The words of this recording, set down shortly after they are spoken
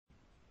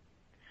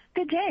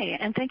Good day,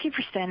 and thank you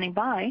for standing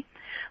by.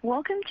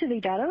 Welcome to the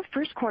Datto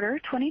First Quarter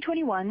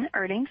 2021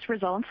 Earnings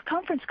Results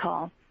Conference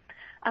Call.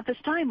 At this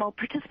time, all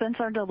participants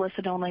are in a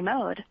listen-only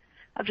mode.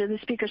 After the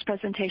speaker's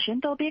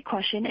presentation, there'll be a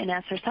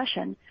question-and-answer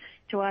session.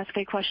 To ask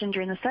a question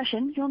during the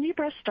session, you'll need to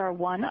press star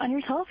one on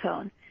your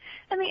telephone.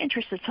 In the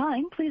interest of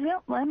time, please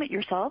limit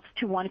yourself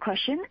to one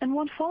question and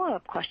one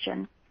follow-up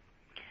question.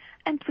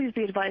 And please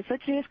be advised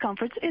that today's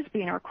conference is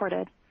being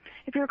recorded.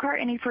 If you require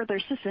any further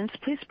assistance,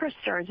 please press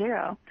star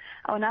zero.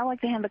 I would now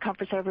like to hand the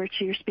conference over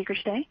to your speaker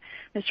today,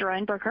 Mr.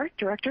 Ryan Burkhardt,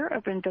 Director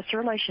of Investor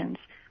Relations.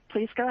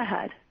 Please go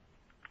ahead.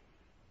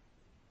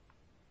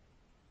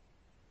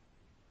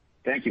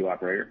 Thank you,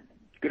 operator.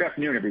 Good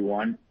afternoon,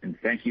 everyone, and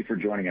thank you for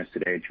joining us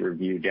today to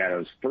review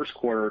Datto's first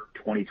quarter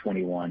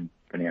 2021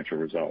 financial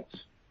results.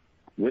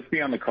 With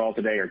me on the call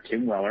today are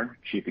Tim Weller,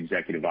 Chief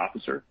Executive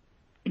Officer,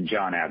 and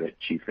John Abbott,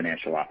 Chief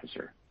Financial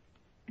Officer.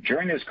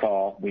 During this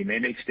call, we may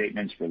make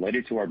statements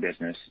related to our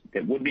business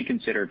that would be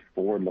considered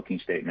forward-looking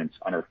statements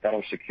under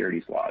federal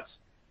securities laws,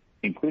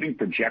 including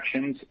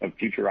projections of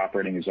future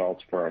operating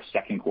results for our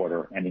second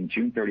quarter ending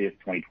June 30th,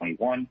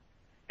 2021,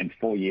 and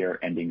full year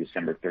ending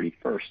December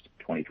 31st,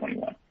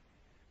 2021.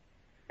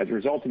 As a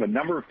result of a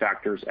number of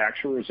factors,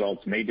 actual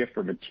results may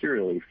differ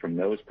materially from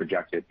those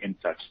projected in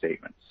such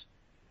statements.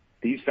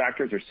 These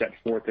factors are set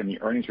forth in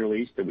the earnings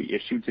release that we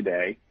issued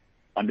today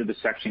under the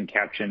section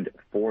captioned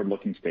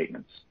Forward-Looking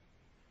Statements.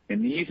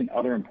 And these and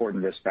other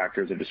important risk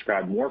factors are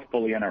described more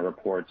fully in our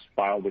reports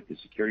filed with the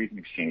Securities and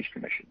Exchange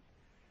Commission.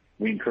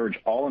 We encourage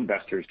all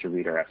investors to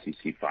read our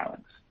SEC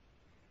filings.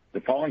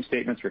 The following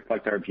statements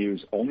reflect our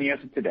views only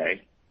as of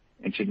today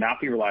and should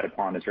not be relied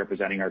upon as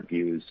representing our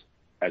views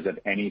as of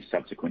any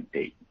subsequent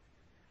date.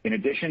 In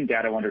addition,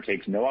 Datto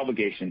undertakes no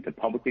obligation to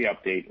publicly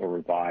update or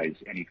revise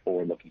any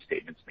forward-looking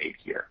statements made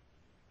here.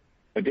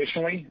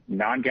 Additionally,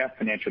 non-GAAP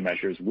financial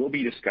measures will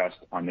be discussed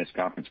on this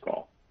conference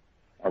call.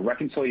 A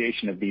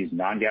reconciliation of these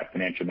non-GAAP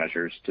financial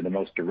measures to the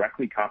most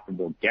directly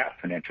comparable GAAP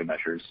financial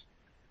measures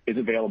is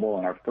available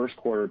in our first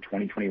quarter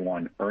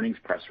 2021 earnings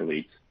press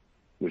release,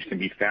 which can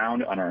be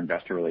found on our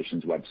investor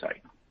relations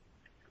website.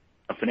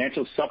 A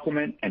financial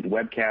supplement and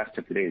webcast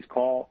of today's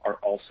call are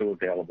also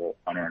available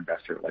on our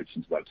investor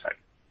relations website.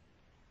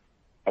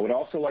 I would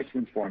also like to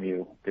inform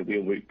you that we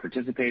will be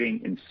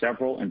participating in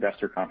several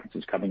investor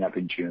conferences coming up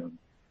in June,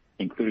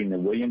 including the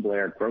William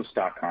Blair Growth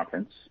Stock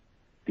Conference,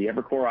 the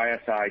Evercore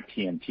ISI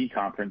TMT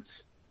Conference,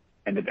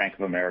 and the Bank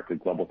of America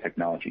Global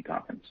Technology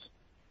Conference.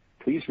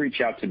 Please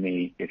reach out to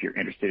me if you're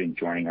interested in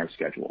joining our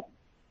schedule.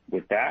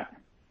 With that,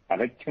 I'd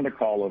like to turn the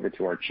call over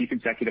to our Chief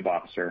Executive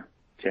Officer,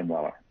 Tim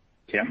Weller.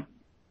 Tim?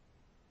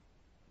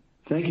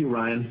 Thank you,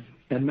 Ryan,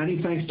 and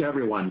many thanks to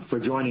everyone for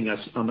joining us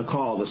on the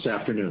call this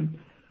afternoon.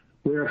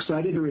 We are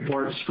excited to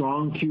report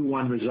strong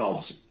Q1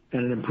 results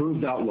and an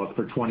improved outlook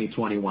for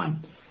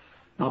 2021.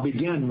 I'll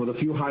begin with a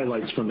few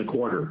highlights from the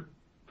quarter,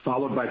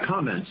 followed by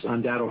comments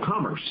on Datto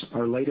Commerce,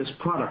 our latest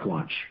product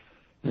launch,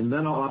 and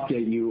then I'll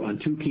update you on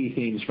two key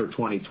themes for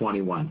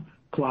 2021,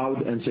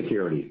 cloud and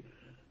security.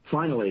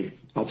 Finally,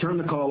 I'll turn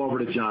the call over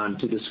to John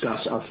to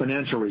discuss our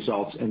financial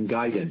results and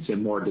guidance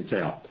in more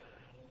detail.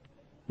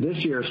 This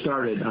year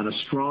started on a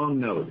strong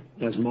note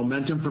as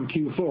momentum from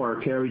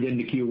Q4 carried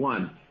into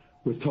Q1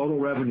 with total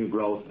revenue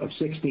growth of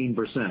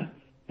 16%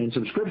 and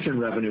subscription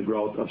revenue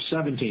growth of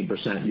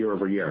 17% year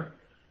over year.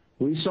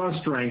 We saw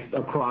strength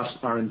across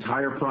our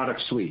entire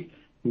product suite,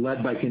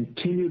 led by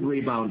continued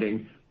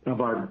rebounding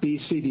of our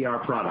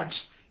BCDR products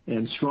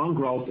and strong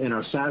growth in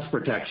our SaaS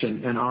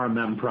protection and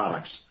RMM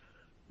products,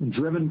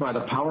 driven by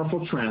the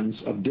powerful trends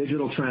of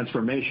digital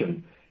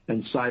transformation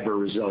and cyber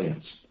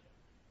resilience.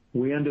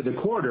 We ended the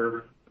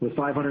quarter with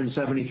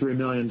 $573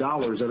 million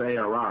of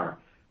ARR,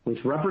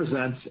 which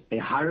represents a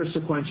higher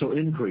sequential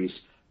increase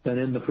than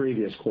in the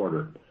previous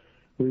quarter.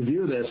 We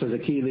view this as a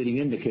key leading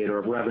indicator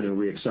of revenue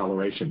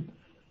reacceleration.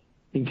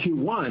 In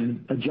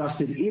Q1,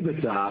 adjusted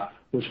EBITDA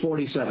was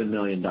 $47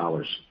 million,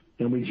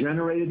 and we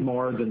generated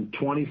more than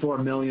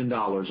 $24 million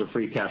of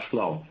free cash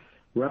flow,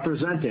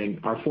 representing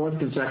our fourth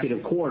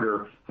consecutive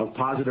quarter of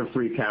positive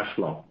free cash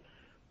flow.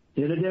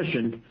 In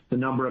addition, the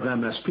number of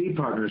MSP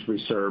partners we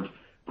served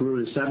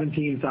grew to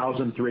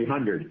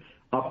 17,300,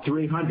 up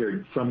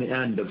 300 from the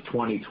end of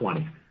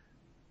 2020.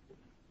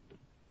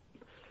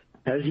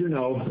 As you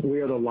know, we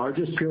are the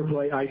largest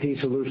pure-play IT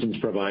solutions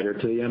provider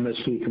to the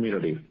MSP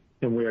community,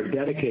 and we are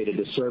dedicated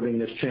to serving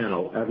this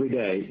channel every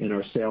day in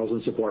our sales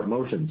and support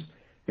motions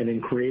and in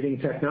creating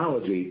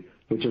technology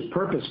which is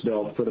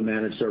purpose-built for the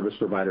managed service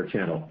provider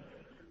channel.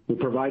 We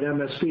provide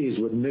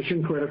MSPs with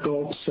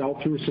mission-critical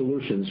sell-through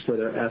solutions for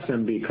their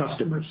SMB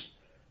customers,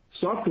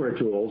 software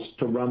tools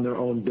to run their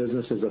own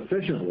businesses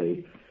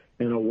efficiently,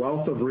 and a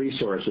wealth of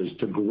resources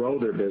to grow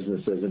their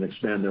businesses and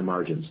expand their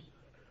margins.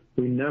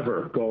 We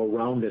never go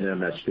around an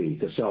MSP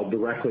to sell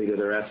directly to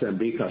their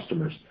SMB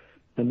customers,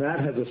 and that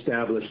has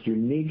established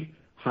unique,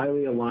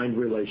 highly aligned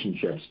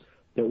relationships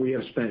that we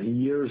have spent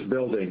years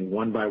building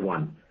one by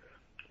one.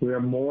 We are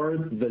more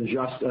than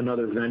just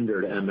another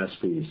vendor to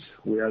MSPs.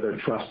 We are their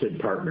trusted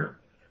partner.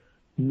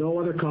 No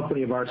other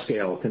company of our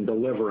scale can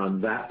deliver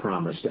on that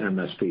promise to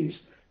MSPs,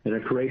 and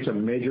it creates a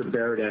major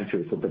barrier to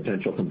entry for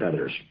potential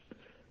competitors.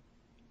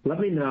 Let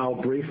me now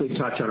briefly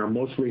touch on our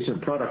most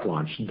recent product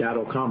launch,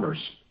 Datto Commerce,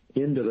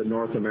 into the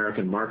North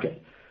American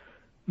market.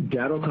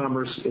 Datto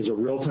Commerce is a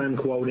real-time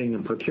quoting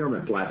and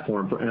procurement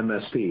platform for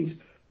MSPs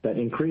that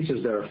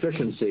increases their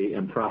efficiency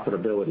and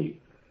profitability.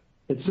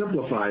 It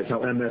simplifies how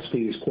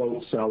MSPs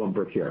quote, sell, and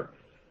procure.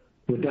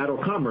 With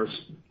Datto Commerce,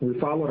 we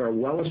followed our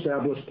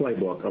well-established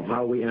playbook of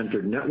how we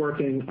entered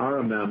networking,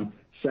 RMM,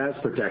 SaaS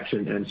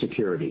protection, and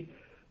security,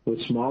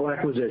 with small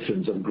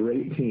acquisitions of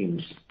great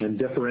teams and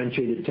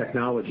differentiated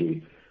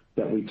technology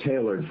that we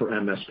tailored for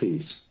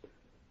MSPs.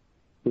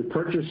 We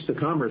purchased the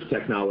Commerce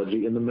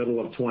technology in the middle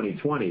of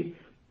 2020,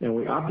 and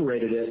we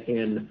operated it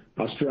in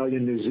Australia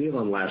and New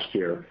Zealand last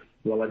year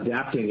while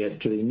adapting it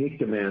to the unique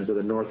demands of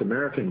the North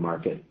American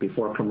market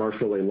before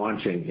commercially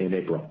launching in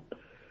April.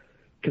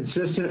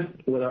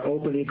 Consistent with our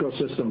open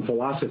ecosystem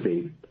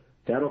philosophy,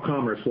 Datto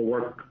Commerce will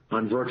work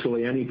on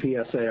virtually any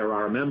PSA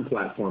or RMM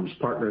platforms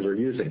partners are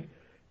using,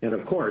 and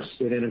of course,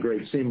 it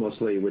integrates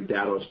seamlessly with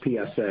Datto's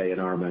PSA and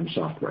RMM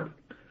software.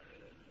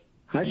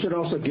 I should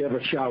also give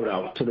a shout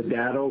out to the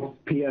Datto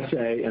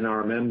PSA and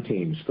RMM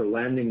teams for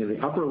landing in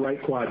the upper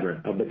right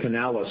quadrant of the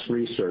Canalys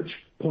Research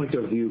Point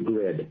of View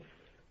grid.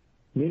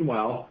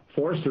 Meanwhile,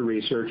 Forrester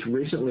Research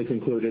recently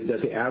concluded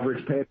that the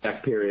average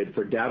payback period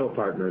for Datto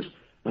partners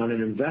on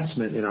an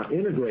investment in our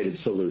integrated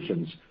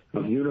solutions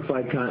of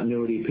unified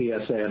continuity,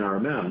 PSA, and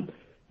RMM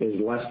is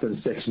less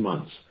than 6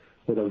 months,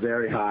 with a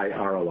very high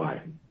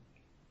ROI.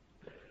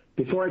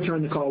 Before I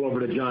turn the call over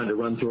to John to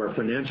run through our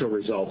financial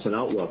results and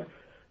outlook,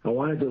 I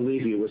wanted to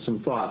leave you with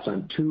some thoughts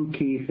on 2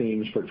 key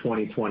themes for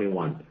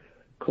 2021,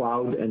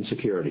 cloud and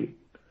security.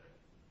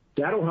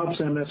 Datto helps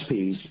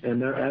MSPs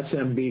and their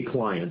SMB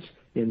clients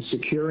in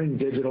securing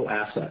digital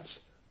assets,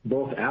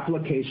 both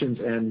applications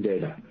and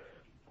data.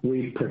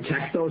 We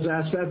protect those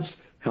assets,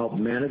 help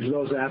manage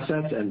those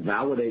assets and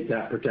validate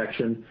that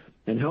protection,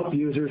 and help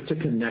users to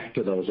connect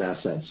to those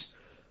assets.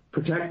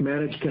 Protect,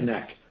 manage,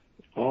 connect.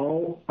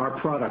 All our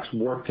products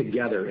work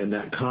together in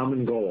that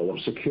common goal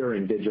of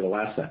securing digital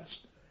assets.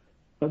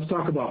 Let's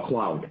talk about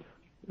cloud.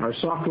 Our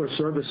software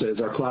services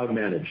are cloud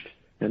managed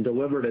and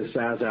delivered as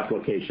SaaS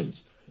applications.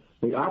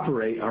 We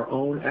operate our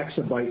own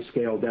exabyte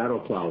scale Datto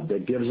Cloud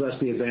that gives us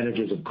the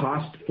advantages of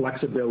cost,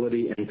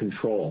 flexibility, and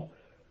control.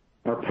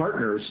 Our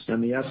partners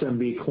and the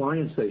SMB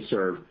clients they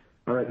serve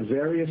are at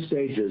various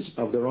stages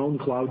of their own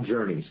cloud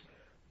journeys,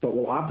 but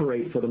will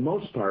operate for the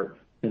most part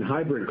in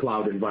hybrid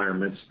cloud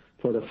environments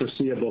for the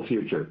foreseeable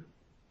future.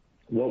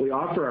 What we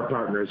offer our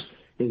partners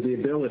is the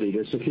ability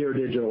to secure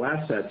digital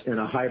assets in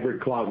a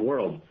hybrid cloud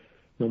world,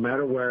 no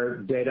matter where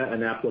data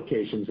and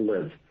applications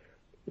live.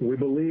 We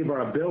believe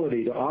our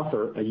ability to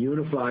offer a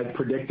unified,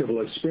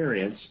 predictable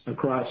experience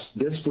across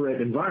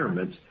disparate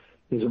environments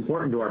is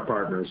important to our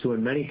partners, who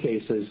in many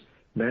cases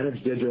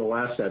manage digital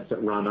assets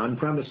that run on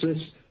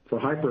premises for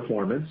high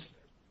performance,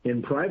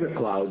 in private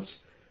clouds,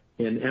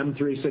 in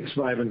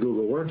M365 and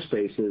Google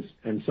Workspaces,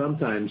 and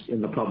sometimes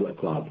in the public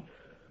cloud.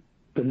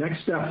 The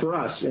next step for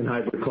us in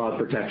hybrid cloud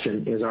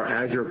protection is our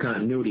Azure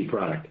Continuity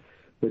product,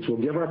 which will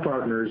give our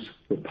partners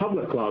with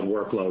public cloud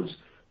workloads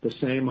the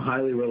same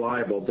highly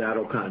reliable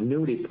Datto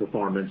Continuity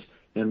performance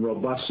and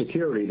robust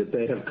security that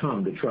they have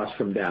come to trust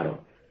from Datto.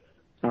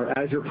 Our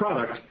Azure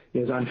product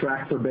is on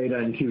track for beta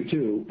in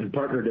Q2, and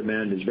partner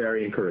demand is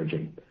very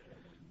encouraging.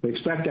 We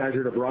expect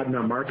Azure to broaden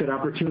our market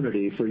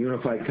opportunity for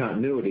unified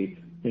continuity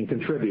and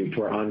contribute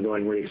to our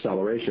ongoing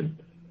reacceleration.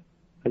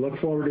 I look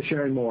forward to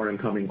sharing more in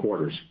coming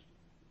quarters.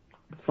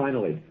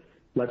 Finally,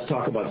 let's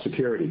talk about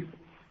security.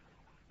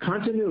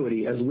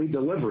 Continuity, as we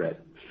deliver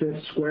it,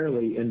 fits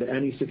squarely into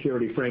any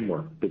security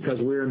framework because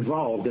we're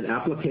involved in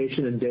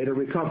application and data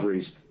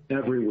recoveries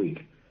every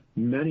week,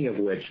 many of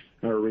which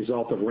are a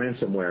result of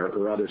ransomware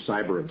or other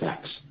cyber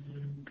attacks.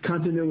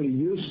 Continuity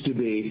used to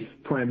be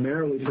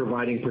primarily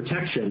providing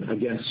protection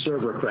against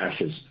server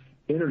crashes,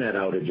 internet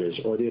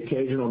outages, or the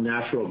occasional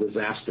natural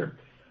disaster.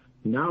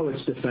 Now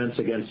it's defense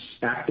against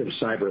active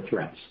cyber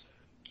threats.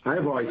 I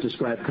have always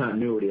described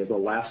continuity as the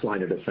last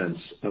line of defense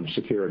of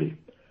security.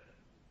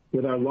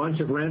 With our launch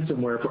of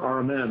ransomware for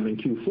RMM in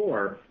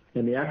Q4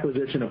 and the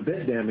acquisition of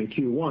BitDam in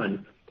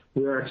Q1,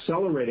 we are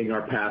accelerating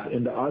our path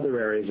into other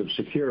areas of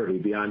security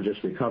beyond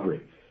just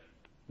recovery.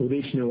 With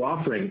each new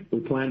offering, we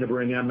plan to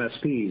bring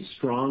MSPs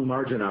strong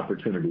margin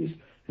opportunities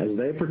as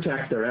they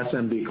protect their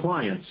SMB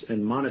clients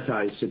and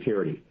monetize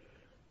security.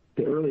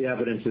 The early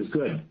evidence is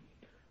good.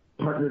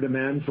 Partner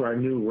demand for our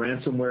new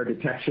ransomware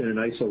detection and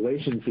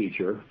isolation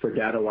feature for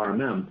Datto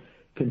RMM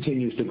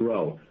continues to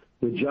grow,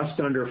 with just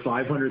under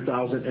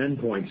 500,000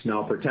 endpoints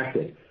now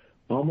protected,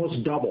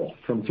 almost double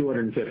from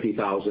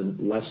 250,000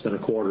 less than a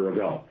quarter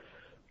ago.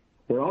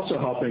 We're also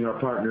helping our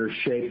partners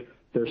shape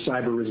their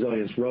cyber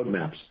resilience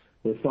roadmaps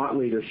with thought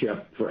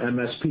leadership for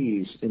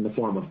MSPs in the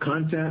form of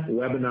content,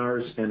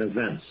 webinars, and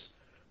events,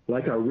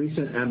 like our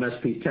recent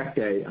MSP Tech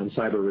Day on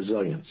cyber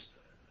resilience.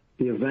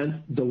 The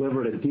event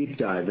delivered a deep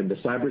dive into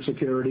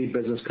cybersecurity,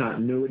 business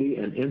continuity,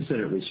 and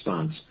incident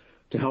response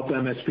to help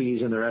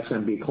MSPs and their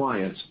SMB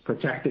clients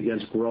protect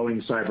against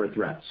growing cyber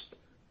threats.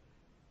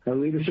 Our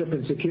leadership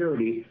in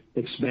security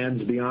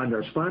expands beyond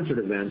our sponsored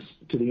events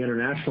to the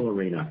international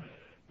arena,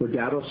 where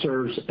Datto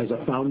serves as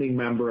a founding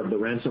member of the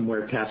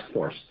Ransomware Task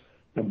Force,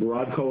 a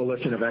broad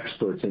coalition of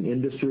experts in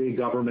industry,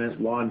 government,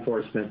 law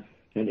enforcement,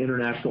 and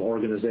international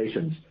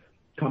organizations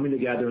coming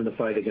together in the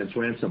fight against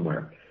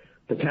ransomware.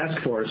 The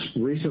task force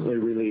recently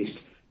released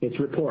its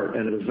report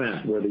at an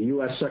event where the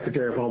U.S.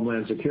 Secretary of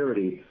Homeland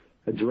Security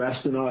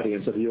addressed an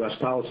audience of U.S.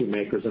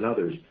 policymakers and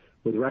others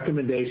with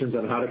recommendations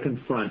on how to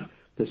confront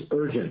this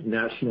urgent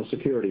national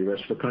security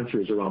risk for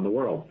countries around the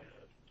world.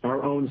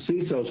 Our own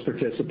CISO's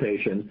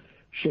participation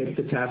shaped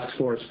the task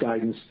force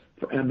guidance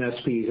for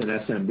MSPs and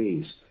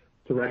SMBs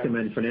to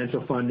recommend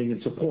financial funding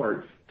and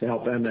support to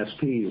help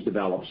MSPs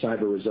develop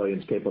cyber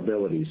resilience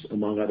capabilities,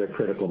 among other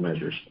critical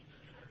measures.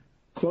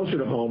 Closer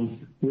to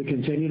home, we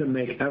continue to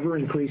make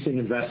ever-increasing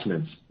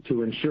investments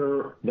to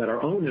ensure that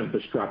our own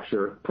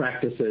infrastructure,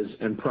 practices,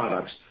 and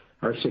products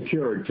are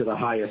secured to the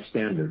highest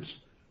standards.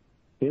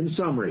 In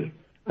summary,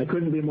 I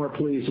couldn't be more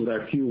pleased with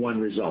our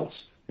Q1 results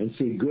and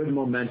see good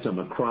momentum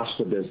across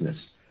the business.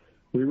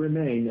 We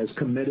remain as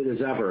committed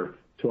as ever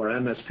to our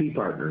MSP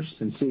partners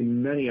and see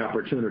many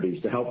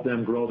opportunities to help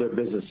them grow their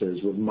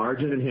businesses with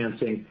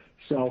margin-enhancing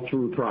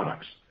sell-through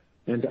products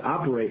and to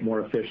operate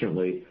more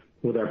efficiently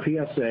with our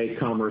PSA,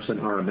 Commerce, and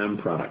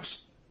RMM products.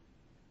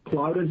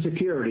 Cloud and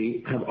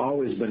security have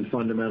always been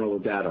fundamental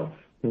to Datto,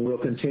 and we'll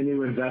continue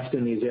to invest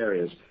in these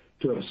areas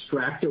to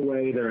abstract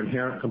away their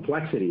inherent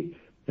complexity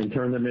and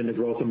turn them into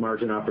growth and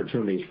margin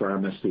opportunities for our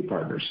MSP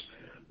partners.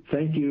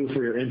 Thank you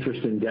for your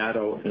interest in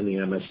Datto and the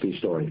MSP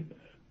story.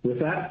 With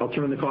that, I'll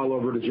turn the call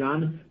over to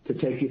John to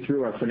take you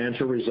through our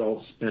financial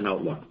results and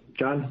outlook.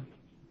 John?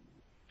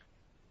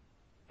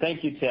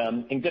 Thank you,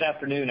 Tim, and good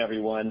afternoon,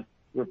 everyone.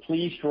 We're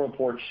pleased to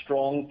report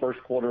strong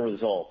first quarter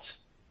results.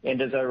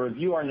 And as I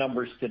review our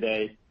numbers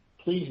today,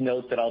 please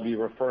note that I'll be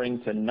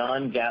referring to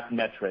non-GAAP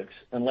metrics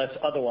unless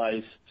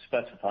otherwise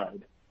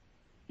specified.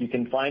 You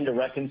can find a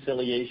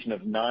reconciliation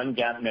of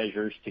non-GAAP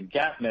measures to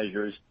GAAP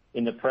measures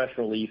in the press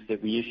release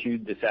that we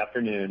issued this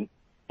afternoon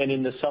and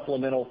in the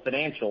supplemental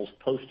financials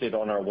posted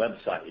on our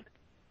website.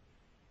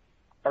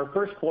 Our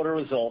first quarter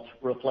results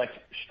reflect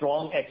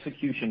strong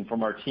execution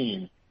from our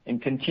team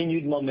and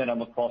continued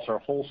momentum across our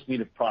whole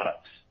suite of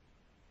products.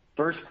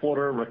 First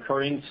quarter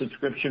recurring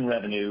subscription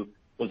revenue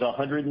was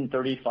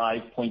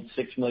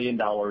 $135.6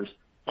 million,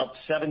 up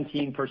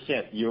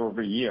 17% year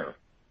over year,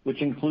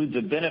 which includes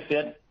a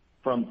benefit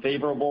from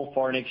favorable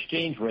foreign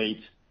exchange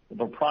rates of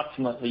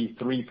approximately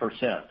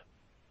 3%.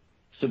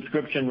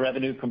 Subscription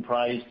revenue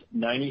comprised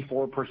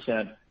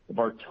 94% of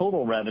our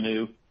total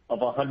revenue of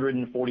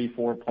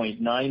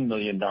 $144.9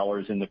 million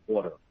in the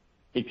quarter,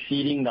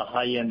 exceeding the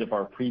high end of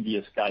our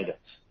previous guidance.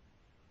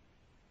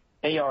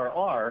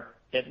 ARR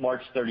at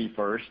March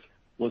 31st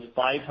was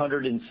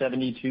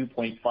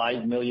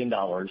 $572.5 million,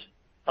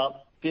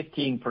 up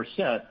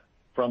 15%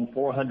 from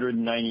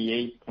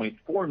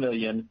 $498.4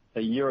 million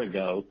a year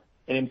ago,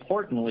 and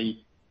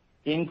importantly,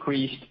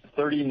 increased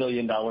 $30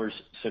 million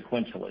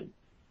sequentially.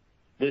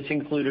 This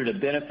included a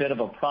benefit of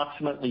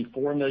approximately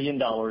 $4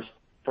 million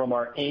from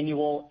our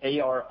annual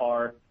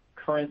ARR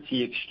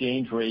currency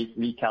exchange rate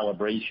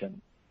recalibration.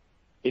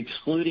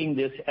 Excluding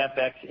this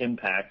FX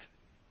impact,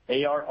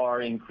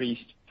 ARR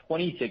increased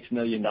 $26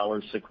 million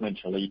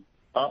sequentially,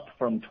 up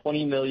from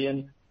 $20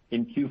 million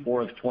in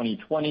Q4 of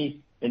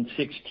 2020 and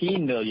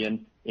 $16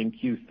 million in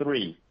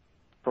Q3,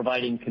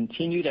 providing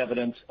continued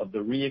evidence of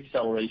the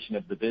re-acceleration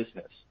of the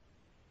business.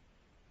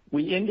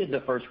 We ended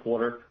the first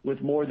quarter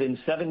with more than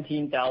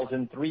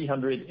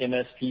 17,300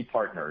 MSP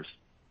partners,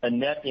 a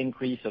net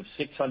increase of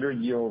 600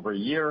 year over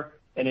year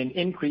and an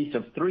increase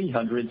of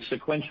 300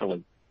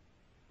 sequentially.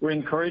 We're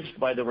encouraged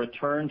by the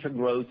return to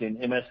growth in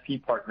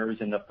MSP partners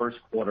in the first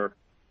quarter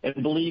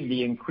and believe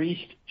the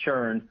increased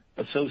churn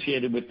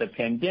associated with the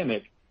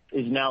pandemic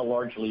is now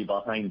largely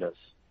behind us.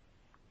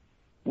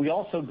 We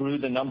also grew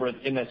the number of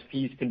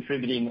MSPs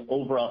contributing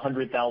over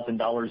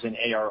 $100,000 in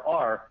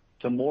ARR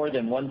to more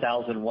than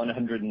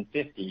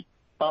 1,150,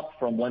 up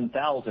from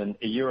 1,000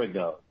 a year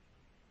ago.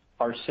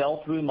 Our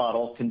sell-through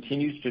model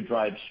continues to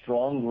drive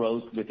strong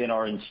growth within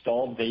our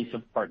installed base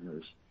of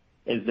partners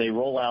as they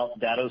roll out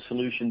Datto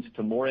solutions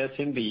to more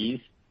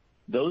SMBs,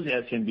 those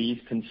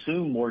SMBs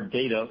consume more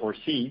data or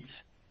seats,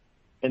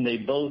 and they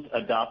both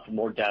adopt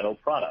more Datto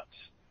products.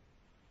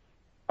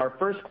 Our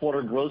first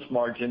quarter gross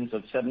margins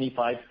of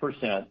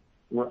 75%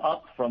 were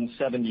up from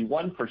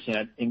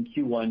 71% in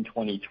Q1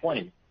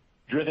 2020,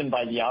 driven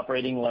by the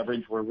operating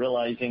leverage we're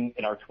realizing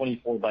in our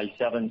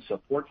 24/7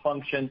 support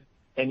function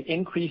and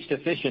increased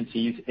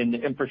efficiencies in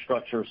the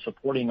infrastructure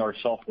supporting our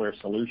software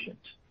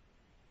solutions.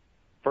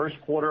 First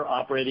quarter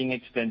operating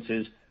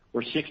expenses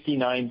were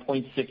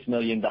 $69.6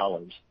 million,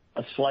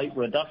 a slight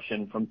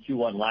reduction from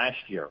Q1 last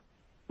year,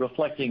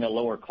 reflecting a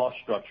lower cost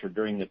structure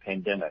during the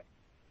pandemic.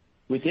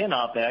 Within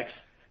OpEx,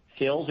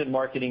 sales and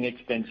marketing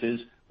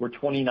expenses were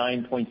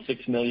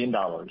 $29.6 million,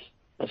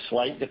 a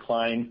slight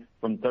decline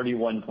from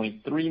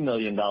 $31.3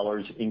 million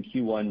in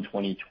Q1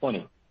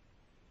 2020.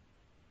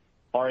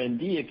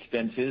 R&D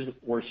expenses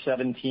were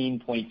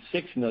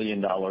 $17.6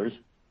 million,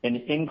 an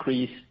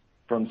increase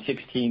from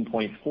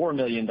 $16.4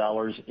 million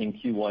in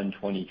Q1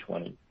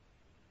 2020.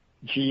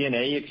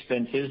 G&A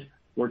expenses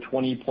were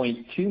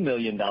 $20.2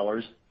 million,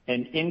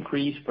 an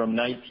increase from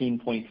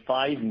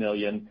 $19.5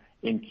 million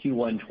in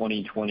Q1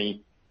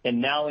 2020,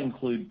 and now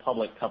include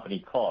public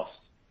company costs.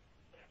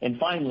 And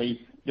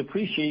finally,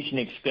 depreciation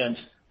expense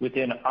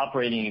within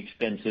operating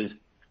expenses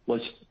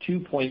was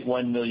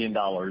 $2.1 million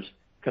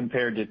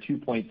compared to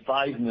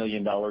 $2.5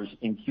 million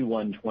in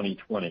Q1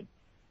 2020.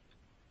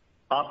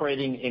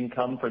 Operating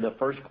income for the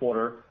first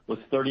quarter was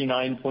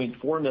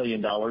 $39.4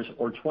 million,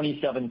 or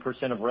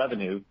 27% of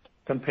revenue,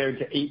 compared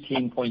to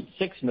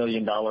 $18.6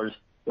 million,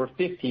 or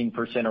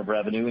 15% of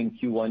revenue in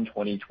Q1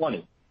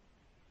 2020.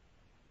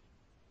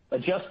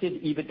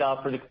 Adjusted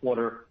EBITDA for the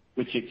quarter,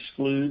 which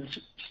excludes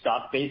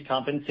stock-based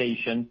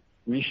compensation,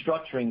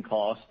 restructuring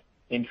costs,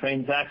 and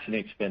transaction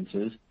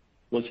expenses,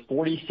 was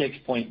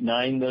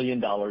 $46.9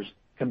 million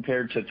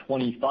compared to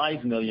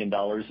 $25 million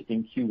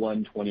in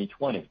Q1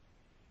 2020.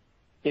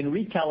 In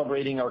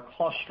recalibrating our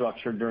cost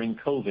structure during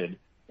COVID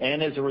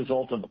and as a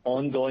result of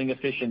ongoing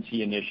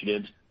efficiency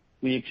initiatives,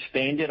 we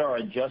expanded our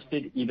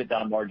adjusted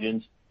EBITDA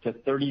margins to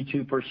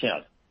 32%,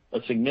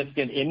 a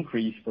significant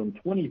increase from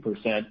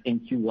 20% in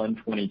Q1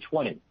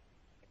 2020.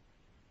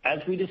 As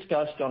we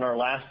discussed on our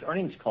last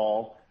earnings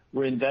call,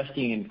 we're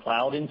investing in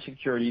cloud and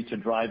security to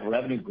drive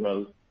revenue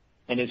growth,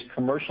 and as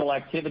commercial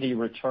activity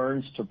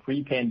returns to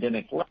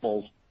pre-pandemic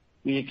levels,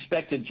 we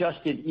expect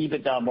adjusted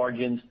EBITDA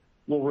margins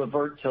will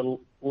revert to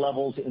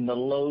levels in the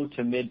low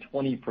to mid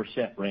 20%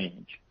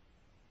 range.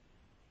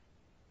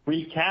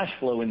 Free cash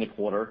flow in the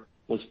quarter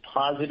was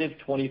positive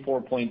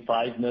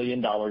 $24.5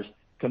 million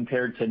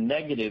compared to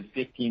negative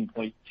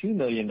 $15.2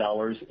 million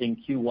in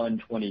Q1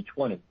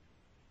 2020.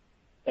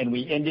 And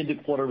we ended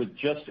the quarter with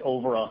just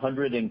over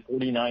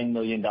 $149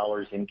 million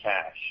in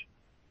cash.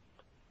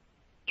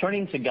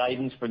 Turning to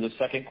guidance for the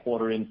second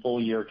quarter and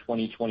full year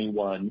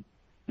 2021,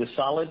 the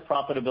solid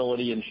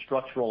profitability and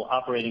structural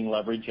operating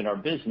leverage in our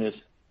business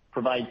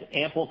provides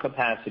ample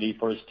capacity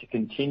for us to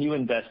continue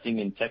investing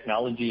in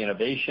technology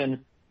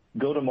innovation,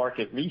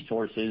 go-to-market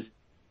resources,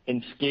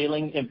 and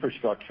scaling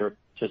infrastructure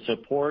to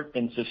support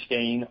and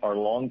sustain our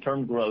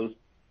long-term growth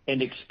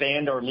and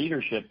expand our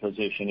leadership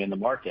position in the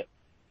market.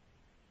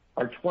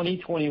 Our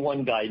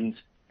 2021 guidance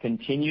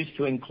continues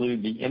to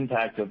include the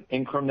impact of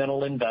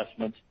incremental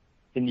investments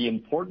in the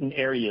important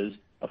areas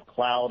of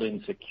cloud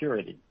and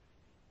security.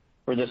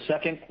 For the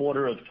second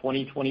quarter of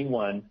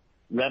 2021,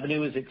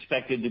 revenue is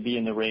expected to be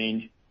in the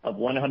range of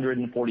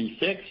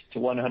 $146 to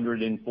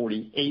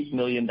 $148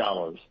 million.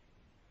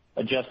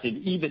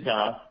 Adjusted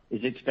EBITDA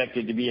is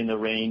expected to be in the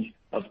range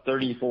of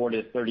 $34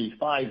 to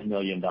 $35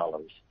 million.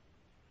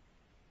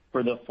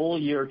 For the full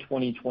year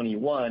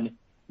 2021,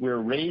 we're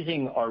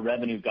raising our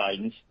revenue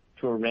guidance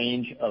to a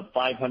range of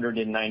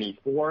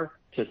 $594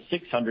 to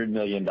 $600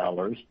 million,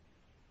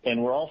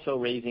 and we're also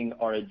raising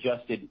our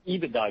adjusted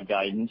EBITDA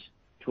guidance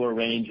to a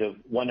range of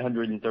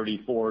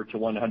 $134 to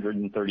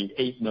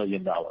 $138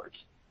 million.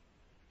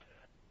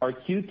 Our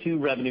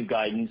Q2 revenue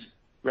guidance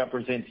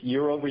represents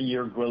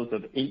year-over-year growth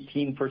of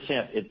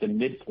 18% at the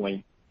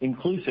midpoint,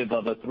 inclusive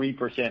of a 3%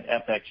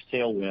 FX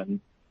tailwind,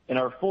 and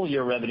our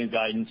full-year revenue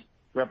guidance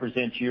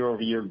represents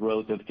year-over-year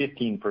growth of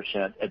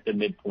 15% at the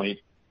midpoint,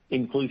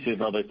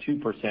 inclusive of a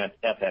 2%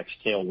 FX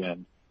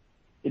tailwind.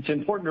 It's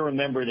important to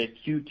remember that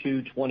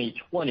Q2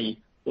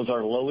 2020 was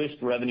our lowest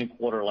revenue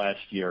quarter last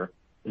year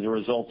as a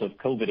result of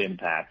COVID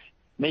impacts,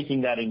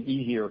 making that an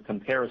easier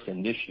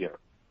comparison this year.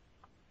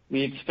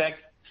 We expect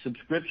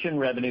subscription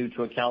revenue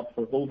to account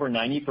for over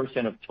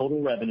 90% of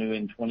total revenue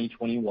in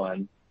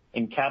 2021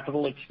 and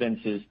capital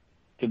expenses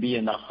to be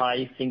in the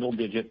high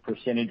single-digit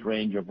percentage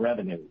range of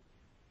revenue.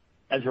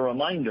 As a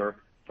reminder,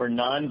 for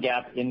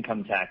non-GAAP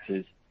income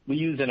taxes, we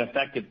use an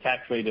effective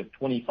tax rate of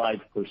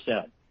 25%.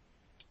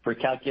 For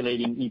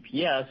calculating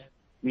EPS,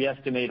 we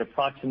estimate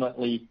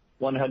approximately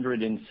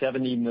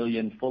 170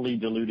 million fully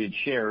diluted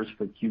shares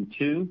for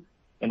Q2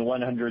 and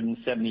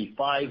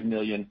 175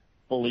 million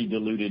fully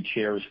diluted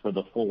shares for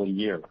the full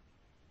year.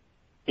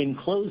 In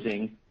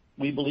closing,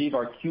 we believe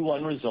our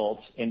Q1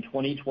 results and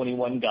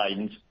 2021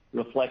 guidance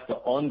reflect the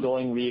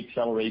ongoing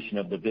reacceleration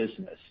of the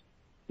business.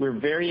 We're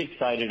very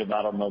excited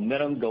about our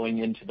momentum going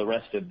into the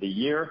rest of the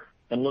year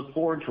and look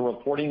forward to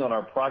reporting on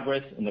our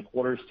progress in the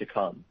quarters to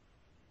come.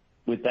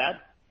 With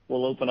that,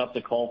 we'll open up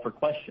the call for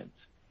questions.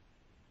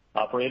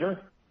 Operator?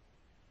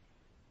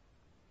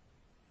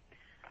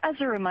 As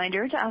a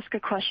reminder, to ask a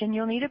question,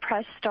 you'll need to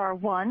press star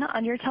 1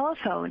 on your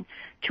telephone.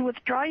 To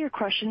withdraw your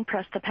question,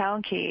 press the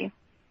pound key.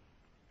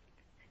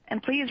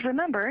 And please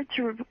remember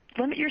to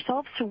limit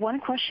yourself to one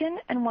question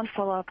and one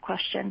follow-up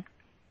question.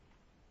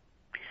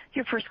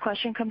 Your first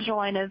question comes from the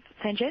line of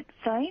Sanjit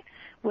Singh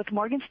with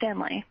Morgan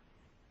Stanley.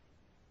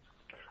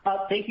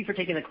 Thank you for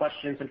taking the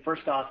questions. And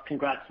first off,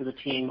 congrats to the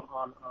team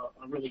on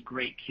a really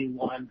great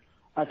Q1.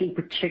 I think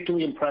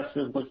particularly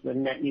impressive was the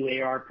net new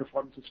ARR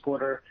performance this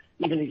quarter,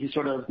 even as you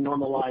sort of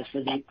normalize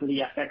for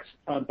the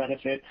FX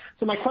benefit.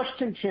 So my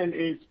question, Tim,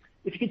 is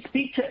if you could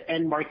speak to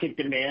end market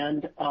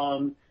demand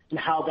and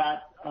how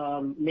that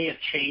may have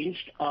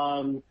changed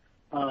across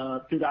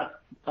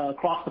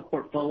the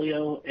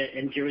portfolio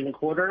and during the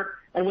quarter?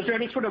 And was there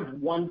any sort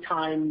of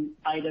one-time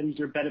items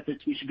or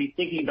benefits we should be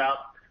thinking about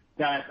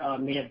that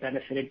may have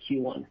benefited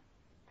Q1?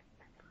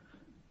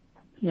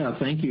 Yeah,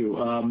 thank you.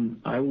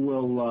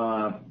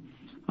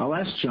 I'll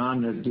ask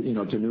John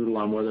to noodle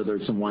on whether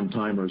there's some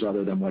one-timers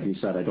other than what he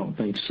said. I don't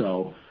think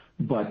so.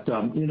 But,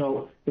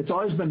 it's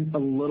always been a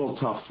little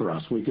tough for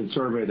us. We could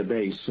survey the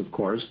base, of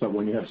course, but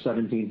when you have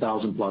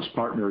 17,000 plus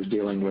partners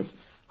dealing with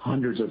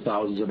hundreds of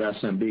thousands of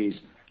SMBs,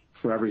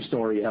 for every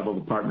story you have of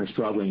a partner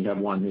struggling, you have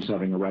one who's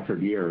having a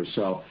record year.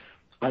 So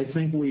I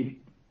think we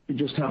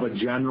just have a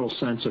general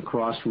sense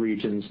across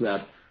regions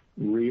that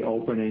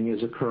reopening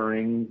is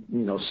occurring,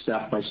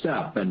 step by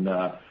step. And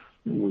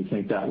we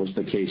think that was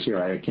the case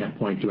here. I can't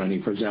point to any.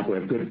 For example, we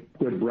have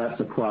good breadth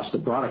across the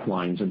product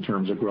lines in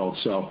terms of growth.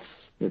 So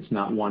it's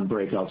not one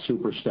breakout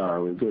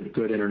superstar. We have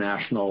good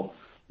international,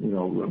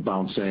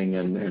 bouncing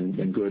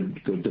and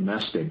good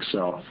domestic.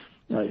 So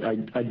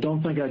I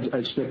don't think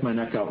I'd stick my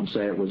neck out and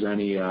say it was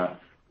any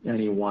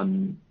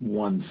one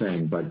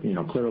thing. But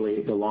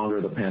clearly, the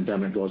longer the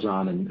pandemic goes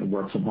on and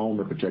work from home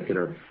in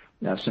particular,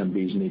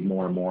 SMBs need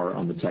more and more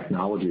on the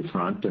technology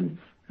front. And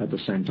at the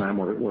same time,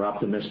 we're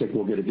optimistic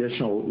we'll get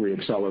additional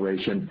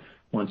reacceleration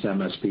once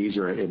MSPs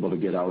are able to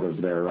get out of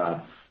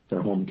their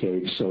home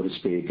cage, so to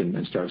speak,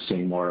 and start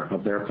seeing more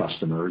of their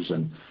customers,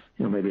 and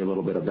maybe a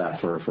little bit of that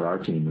for our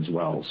team as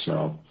well.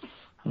 So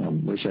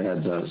wish I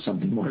had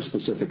something more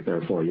specific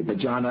there for you. But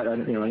John,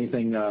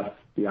 anything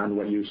beyond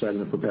what you said in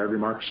the prepared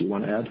remarks you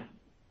want to add?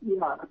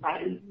 Yeah,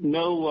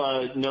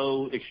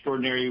 no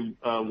extraordinary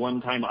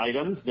one-time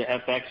items. The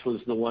FX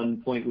was the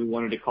one point we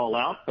wanted to call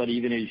out, but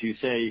even as you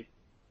say,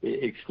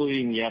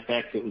 excluding the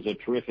FX, it was a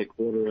terrific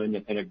quarter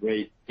and a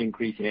great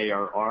increase in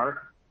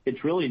ARR.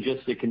 It's really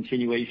just a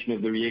continuation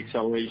of the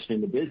reacceleration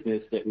in the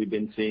business that we've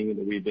been seeing and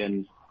that we've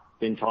been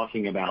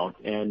talking about.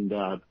 And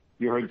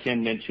you heard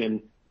Ken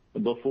mention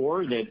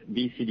before that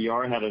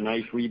BCDR had a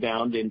nice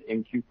rebound in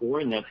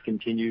Q4, and that's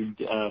continued.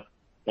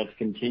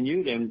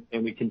 And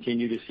we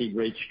continue to see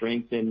great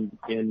strength in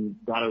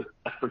data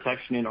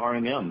protection and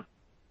RMM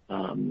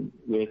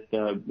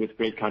with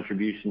great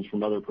contributions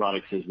from other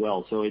products as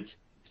well. So it's,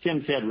 as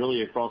Tim said,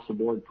 really across the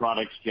board,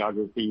 products,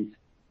 geographies,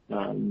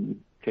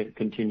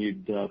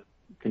 continued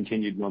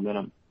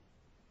momentum.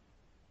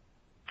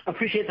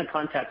 Appreciate the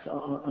context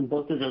on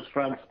both of those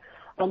fronts.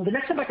 The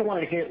next topic I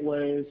wanted to hit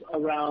was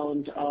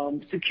around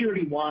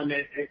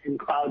SecurityOne and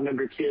Cloud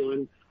number 2.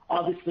 And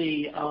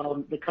obviously,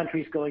 the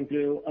country's going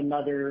through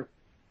another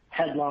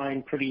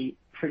headline, pretty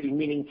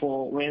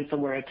meaningful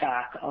ransomware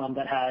attack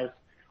that has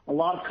a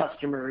lot of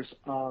customers,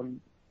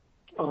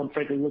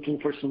 frankly, looking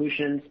for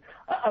solutions.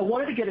 I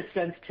wanted to get a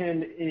sense,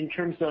 Tim, in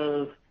terms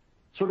of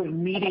sort of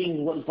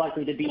meeting what is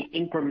likely to be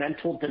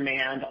incremental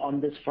demand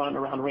on this front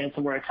around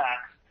ransomware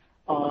attacks,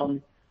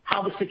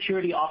 how the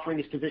security offering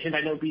is positioned.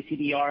 I know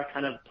BCDR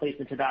kind of plays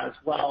into that as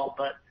well,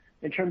 but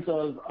in terms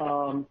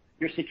of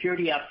your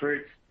security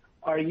efforts,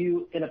 are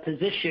you in a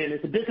position,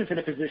 is the business in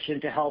a position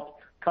to help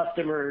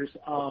customers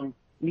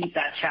meet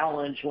that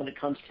challenge when it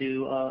comes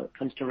to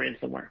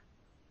ransomware?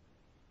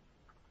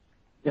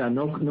 Yeah,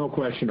 no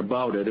question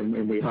about it.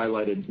 And we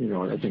highlighted,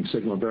 I think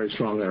signaled very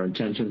strongly our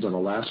intentions on the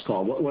last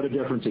call. What a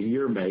difference a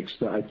year makes.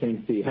 I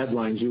think the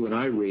headlines you and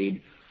I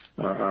read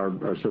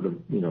are sort of,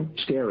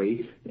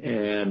 scary,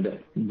 and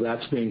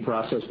that's being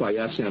processed by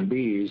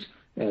SMBs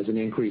as an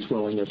increased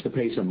willingness to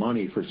pay some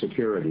money for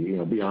security,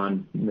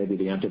 beyond maybe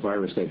the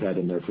antivirus they've had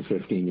in there for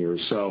 15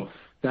 years. So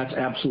that's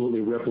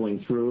absolutely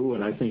rippling through,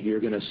 and I think you're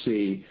going to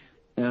see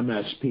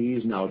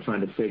MSPs now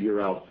trying to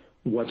figure out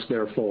what's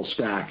their full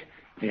stack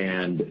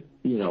and,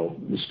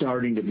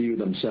 starting to view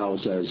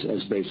themselves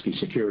as basically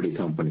security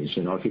companies.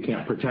 If you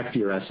can't protect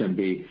your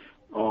SMB,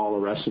 all the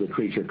rest of the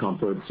creature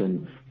comforts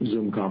and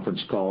Zoom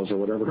conference calls or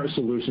whatever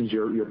solutions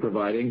you're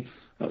providing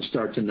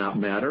start to not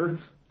matter.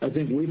 I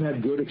think we've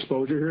had good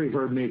exposure here. You've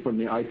heard me from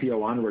the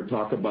IPO onward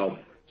talk about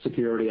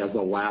security as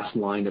the last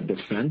line of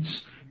defense,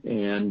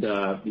 and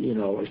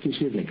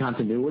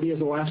continuity as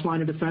the last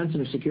line of defense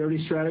in a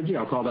security strategy.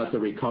 I'll call that the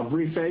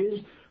recovery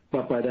phase.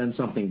 But by then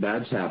something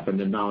bad's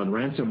happened, and now in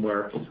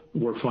ransomware,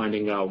 we're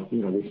finding out,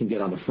 we can get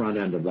on the front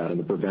end of that on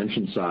the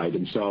prevention side.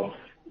 And so,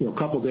 a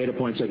couple data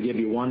points I give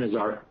you. One is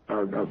our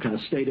kind of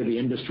state of the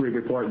industry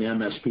report, and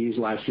the MSPs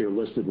last year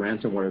listed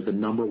ransomware as the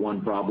number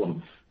one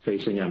problem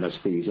facing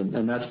MSPs,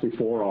 and that's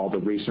before all the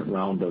recent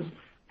round of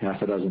half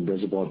a dozen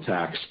visible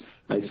attacks.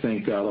 I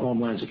think the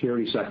Homeland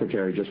Security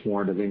Secretary just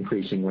warned of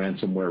increasing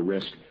ransomware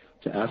risk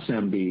to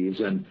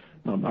SMBs, and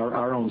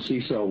our own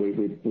CISO,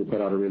 we put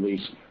out a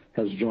release,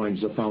 has joined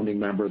the founding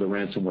member of the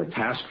ransomware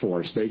task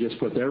force. They just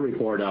put their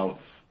report out,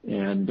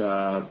 and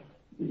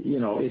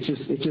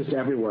it's just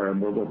everywhere.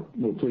 And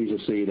we're pleased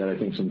to see that I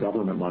think some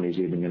government money is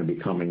even going to be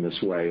coming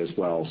this way as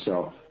well.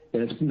 So,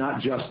 and it's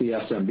not just the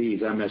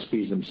SMBs.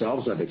 MSPs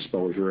themselves have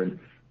exposure, and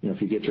if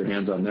you get your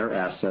hands on their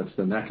assets,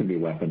 then that can be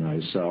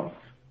weaponized. So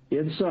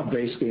it's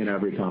basically in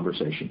every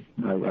conversation.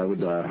 I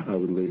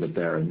would leave it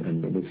there,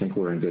 and we think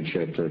we're in good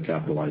shape to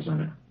capitalize on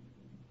it.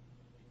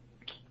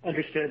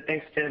 Understood.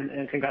 Thanks, Tim,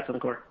 and congrats on the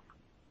quarter.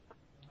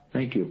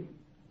 Thank you.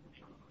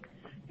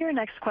 Your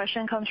next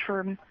question comes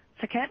from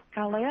Saket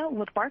Kalia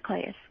with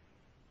Barclays.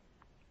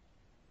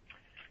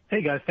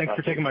 Hey, guys. Thanks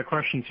for taking my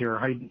questions here.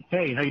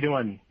 Hey, how you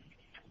doing?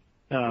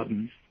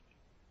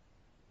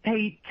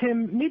 Hey,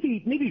 Tim,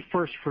 maybe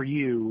first for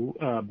you,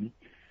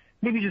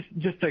 maybe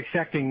just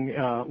dissecting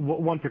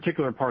one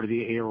particular part of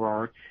the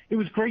ARR. It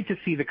was great to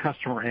see the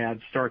customer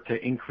adds start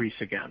to increase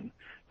again,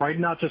 right?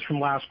 Not just from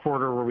last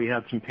quarter where we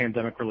had some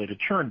pandemic-related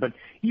churn, but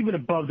even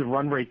above the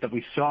run rate that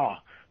we saw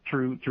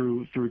through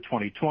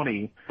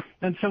 2020.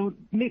 And so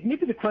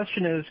maybe the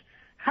question is,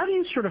 how do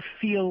you sort of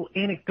feel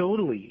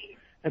anecdotally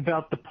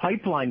about the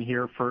pipeline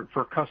here for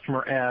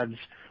customer adds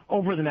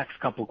over the next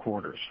couple of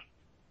quarters?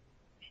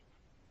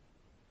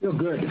 Feel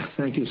good.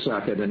 Thank you,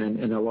 Saket, and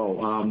hello.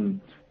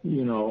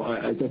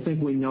 I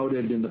think we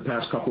noted in the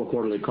past couple of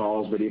quarterly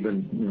calls, but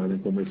even I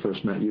think when we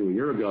first met you a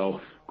year ago,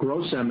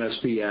 gross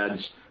MSP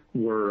adds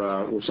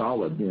were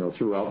solid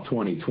throughout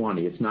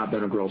 2020. It's not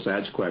been a gross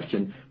adds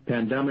question.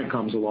 Pandemic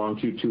comes along,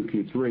 Q2,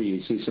 Q3,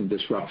 you see some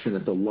disruption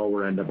at the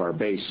lower end of our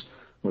base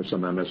where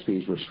some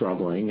MSPs were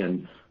struggling,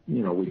 and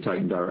we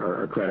tightened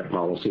our credit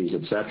policies,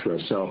 et cetera.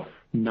 So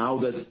now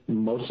that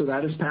most of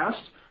that is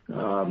passed,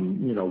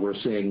 we're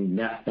seeing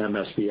net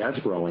MSP adds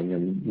growing,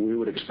 and we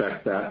would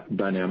expect that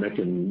dynamic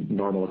in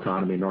normal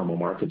economy, normal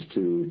markets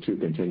to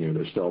continue.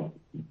 There's still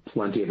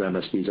plenty of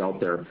MSPs out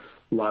there.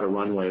 A lot of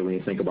runway when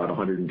you think about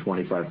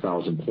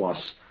 125,000 plus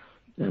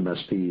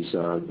MSPs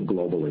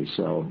globally.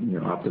 So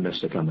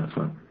optimistic on that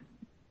front.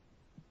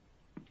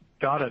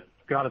 Got it.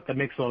 That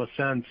makes a lot of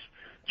sense.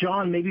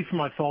 John, maybe for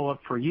my follow-up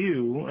for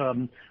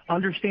you,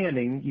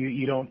 understanding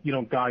you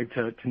don't guide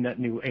to net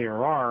new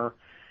ARR,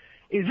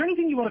 is there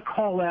anything you want to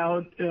call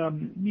out,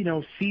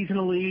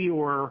 seasonally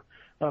or,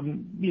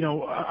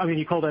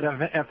 you called that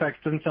FX,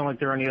 doesn't sound like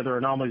there are any other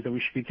anomalies that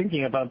we should be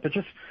thinking about, but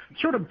just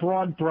sort of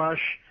broad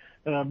brush,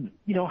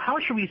 how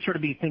should we sort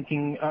of be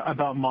thinking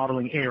about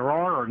modeling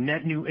ARR or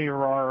net new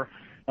ARR,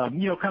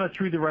 kind of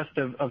through the rest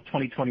of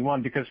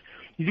 2021? Because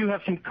you do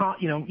have some,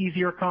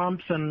 easier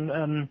comps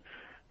and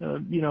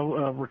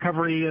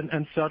recovery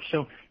and such.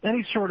 So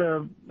any sort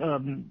of,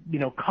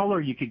 color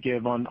you could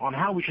give on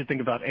how we should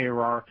think about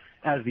ARR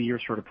as the year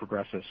sort of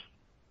progresses.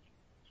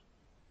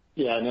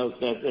 Yeah, no,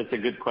 that's a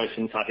good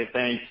question, Saket.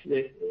 Thanks.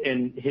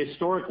 And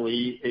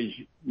historically,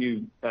 as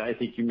I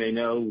think you may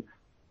know,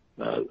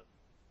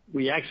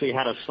 we actually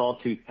had a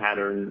sawtooth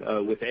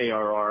pattern with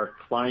ARR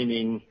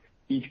climbing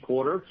each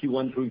quarter,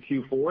 Q1 through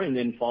Q4, and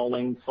then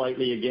falling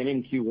slightly again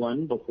in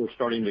Q1 before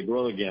starting to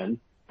grow again.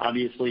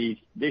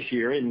 Obviously, this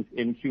year in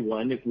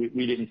Q1,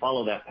 we didn't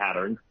follow that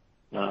pattern.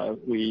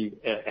 We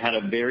had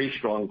a very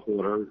strong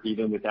quarter,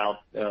 even without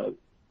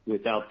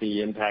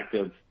the impact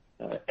of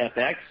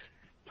FX.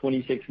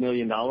 $26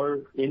 million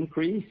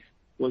increase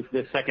was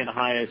the second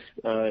highest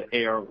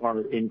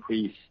ARR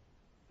increase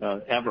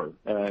ever.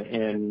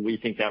 And we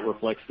think that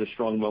reflects the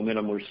strong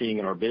momentum we're seeing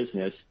in our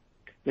business.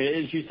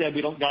 As you said,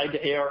 we don't guide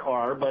to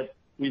ARR, but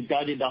we've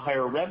guided the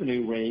higher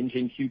revenue range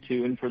in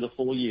Q2 and for the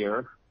full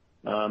year.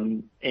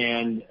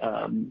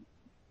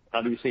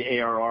 Obviously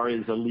ARR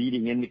is a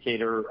leading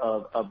indicator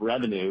of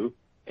revenue,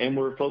 and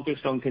we're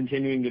focused on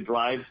continuing to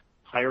drive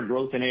higher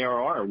growth in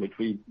ARR, which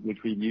we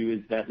view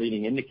as that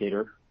leading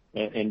indicator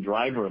and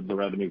driver of the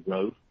revenue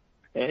growth.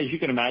 As you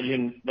can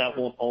imagine, that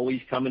won't always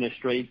come in a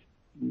straight,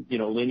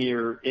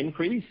 linear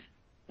increase,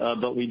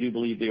 but we do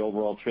believe the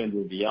overall trend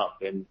will be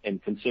up and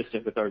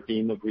consistent with our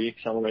theme of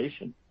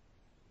re-acceleration.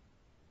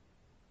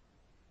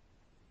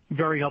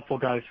 Very helpful,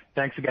 guys.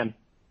 Thanks again.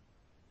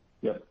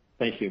 Yep.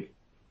 Thank you.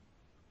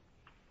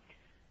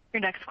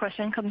 Your next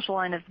question comes to the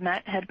line of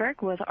Matt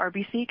Hedberg with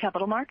RBC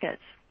Capital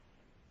Markets.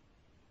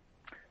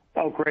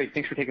 Oh, great.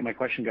 Thanks for taking my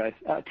question, guys.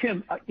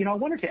 Tim, I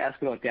wanted to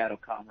ask about Datto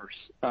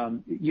Commerce.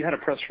 You had a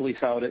press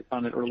release out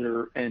on it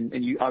earlier, and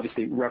you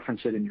obviously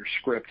referenced it in your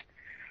script.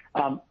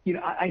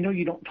 I know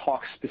you don't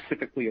talk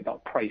specifically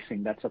about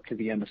pricing. That's up to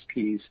the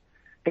MSPs.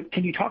 But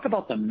can you talk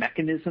about the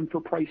mechanism for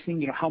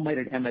pricing? How might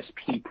an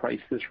MSP price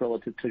this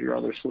relative to your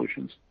other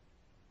solutions?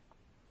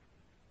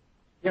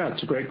 Yeah,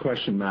 it's a great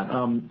question, Matt.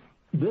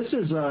 This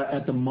is,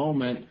 at the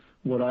moment,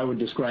 what I would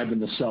describe in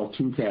the sell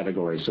to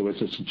category. So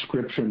it's a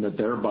subscription that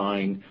they're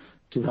buying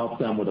to help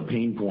them with a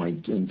pain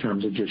point in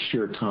terms of just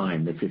sheer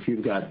time. If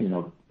you've got,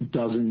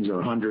 dozens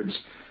or hundreds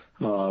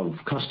of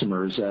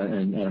customers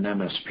and an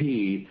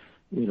MSP,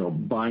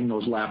 buying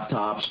those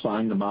laptops,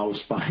 buying the mouse,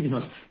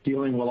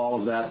 dealing with all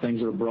of that,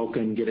 things that are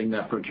broken, getting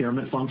that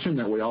procurement function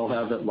that we all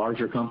have at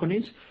larger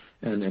companies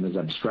and is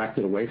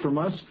abstracted away from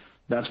us,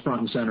 that's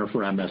front and center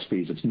for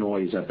MSPs. It's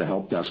noise at the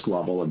help desk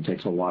level and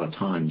takes a lot of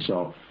time.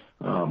 So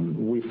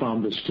we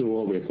found this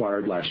tool we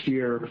acquired last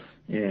year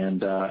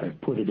and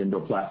put it into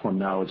a platform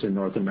now. It's in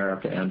North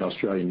America and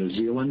Australia and New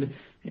Zealand,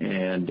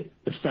 and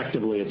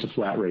effectively it's a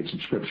flat rate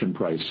subscription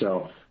price.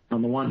 So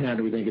on the one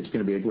hand, we think it's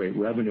going to be a great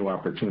revenue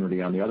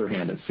opportunity. On the other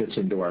hand, it fits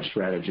into our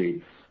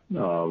strategy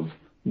of,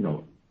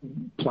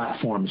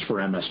 platforms for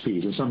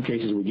MSPs. In some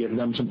cases, we give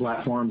them some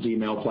platforms,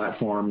 email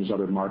platforms,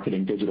 other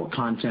marketing, digital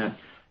content.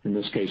 In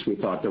this case, we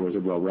thought there was a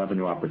real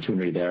revenue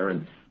opportunity there,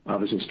 and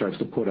obviously starts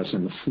to put us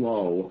in the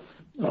flow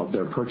of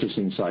their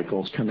purchasing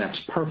cycles, connects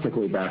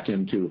perfectly back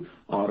into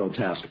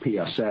Autotask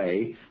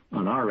PSA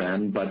on our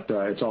end, but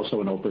it's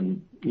also an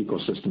open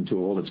ecosystem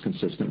tool that's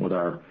consistent with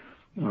our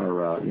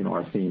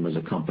theme as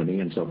a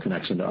company, and so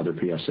connects into other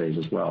PSAs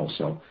as well.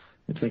 So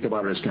think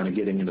about it as kind of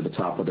getting into the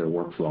top of their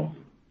workflow.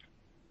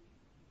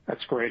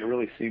 That's great. It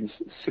really seems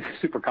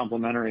super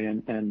complementary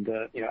and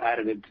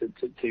additive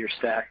to your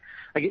stack.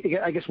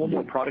 I guess one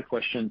more product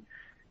question.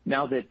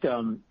 Now that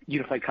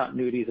Unified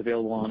Continuity is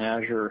available on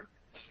Azure,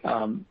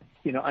 I'm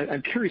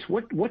curious,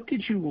 what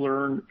did you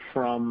learn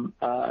from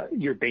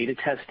your beta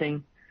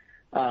testing?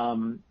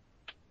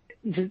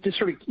 Just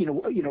sort of,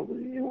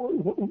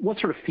 what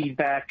sort of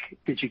feedback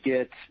did you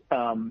get?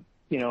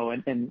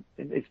 And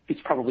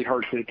it's probably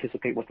hard to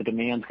anticipate what the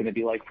demand's going to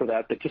be like for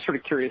that, but just sort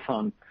of curious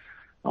on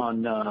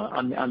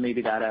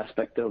maybe that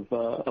aspect of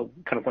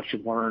kind of what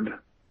you've learned.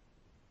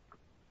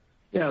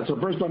 Yeah. So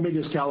first, let me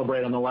just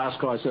calibrate. On the last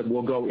call, I said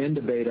we'll go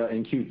into beta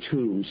in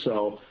Q2.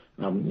 So,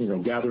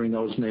 gathering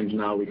those names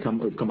now, we've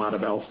come out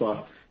of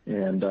alpha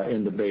and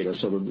into beta.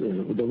 So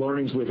the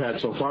learnings we've had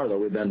so far, though,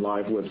 we've been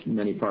live with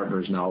many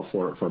partners now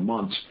for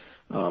months.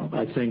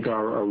 I think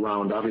are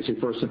around, obviously,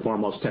 first and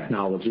foremost,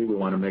 technology. We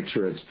want to make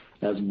sure it's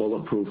as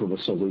bulletproof of a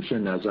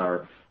solution as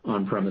our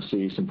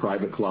on-premises and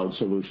private cloud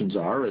solutions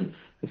are, and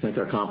I think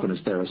our confidence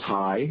there is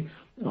high.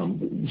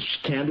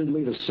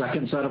 Candidly, the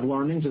second set of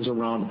learnings is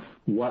around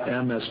what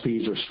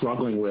MSPs are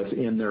struggling with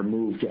in their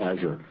move to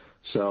Azure.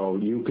 So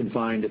you can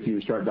find, if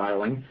you start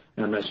dialing,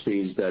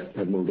 MSPs that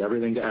have moved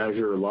everything to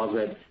Azure, love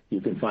it.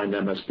 You can find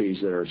MSPs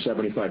that are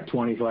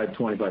 75-25,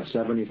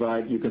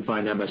 25-75. You can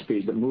find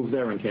MSPs that moved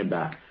there and came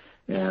back.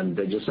 And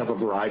they just have a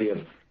variety of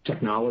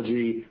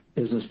technology,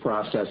 business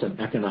process, and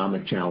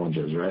economic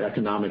challenges, right?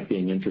 Economic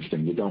being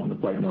interesting. You don't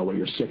quite know what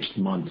your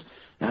 6-month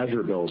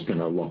Azure bill is going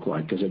to look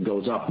like because it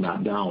goes up,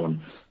 not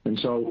down. And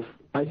so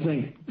I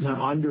think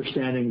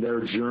understanding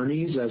their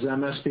journeys as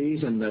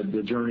MSPs and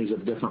the journeys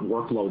of different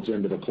workloads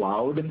into the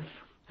cloud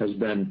has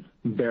been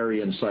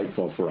very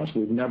insightful for us.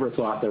 We've never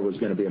thought there was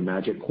going to be a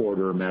magic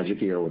quarter or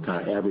magic year where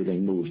kind of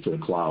everything moves to the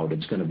cloud.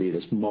 It's going to be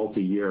this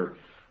multi-year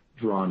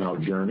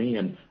drawn-out journey,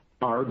 and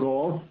our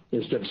goal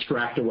is to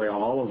abstract away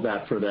all of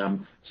that for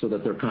them so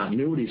that their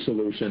continuity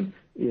solution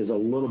is a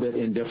little bit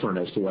indifferent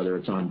as to whether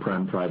it's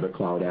on-prem, private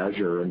cloud,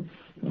 Azure, and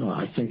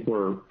I think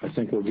we're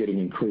getting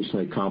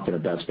increasingly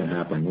confident that's going to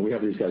happen. We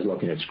have these guys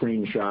looking at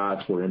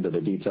screenshots. We're into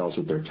the details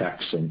with their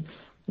texts and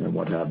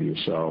what have you.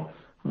 So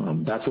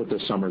that's what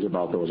this summer's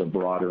about. There was a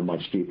broader,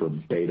 much deeper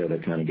beta to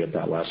kind of get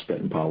that last bit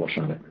and polish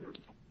on it.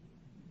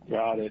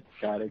 Got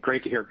it.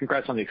 Great to hear.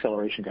 Congrats on the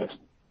acceleration, guys.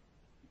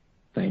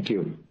 Thank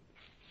you.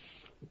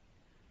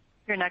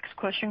 Your next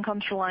question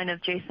comes from the line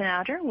of Jason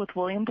Ader with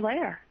William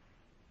Blair.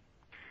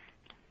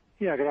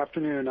 Yeah, good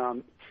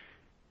afternoon.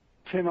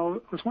 Tim, I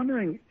was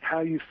wondering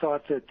how you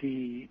thought that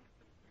the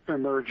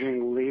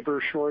emerging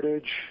labor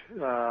shortage,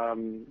 I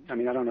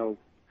don't know,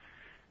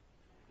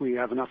 we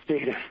have enough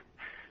data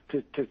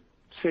to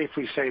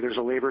safely say there's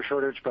a labor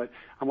shortage, but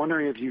I'm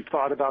wondering if you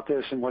thought about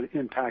this and what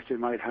impact it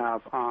might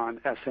have on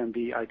SMB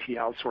IT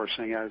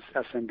outsourcing as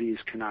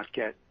SMBs cannot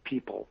get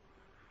people.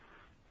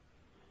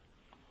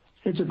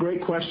 It's a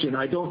great question.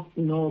 I don't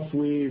know if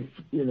we've,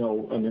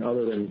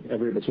 other than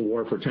it's a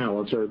war for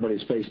talent, so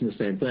everybody's facing the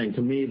same thing.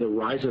 To me, the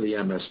rise of the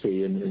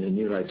MSP, and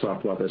you and I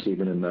talked about this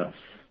even in the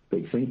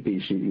big think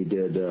piece you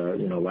did,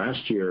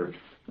 last year,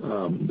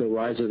 the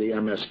rise of the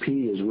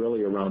MSP is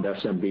really around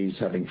SMBs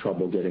having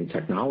trouble getting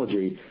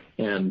technology,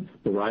 and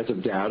the rise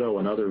of Datto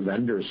and other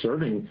vendors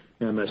serving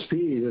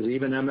MSPs is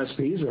even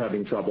MSPs are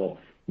having trouble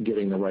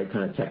getting the right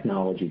kind of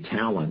technology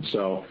talent.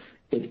 So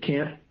it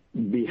can't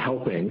be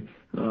helping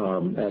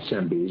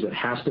SMBs. It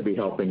has to be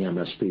helping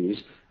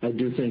MSPs. I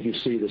do think you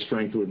see the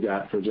strength we've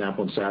got, for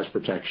example, in SaaS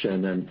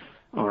protection and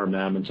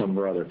RMM and some of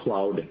our other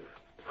cloud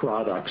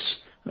products.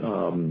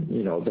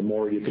 The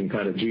more you can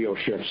kind of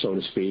geo-shift, so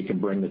to speak, and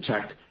bring the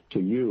tech to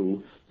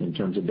you in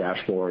terms of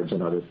dashboards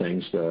and other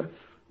things, the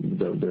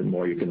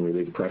more you can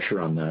relieve pressure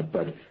on that.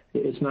 But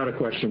it's not a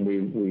question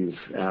we've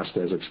asked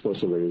as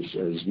explicitly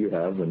as you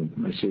have, and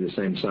I see the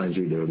same signs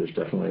you do. There's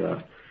definitely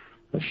a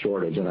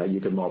shortage, and you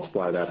can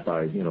multiply that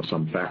by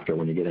some factor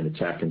when you get into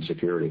tech and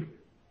security.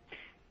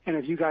 And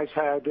have you guys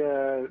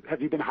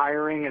have you been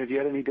hiring, and have you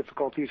had any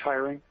difficulties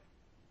hiring?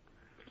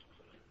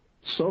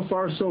 So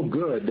far, so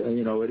good.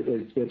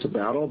 It's a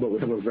battle, but we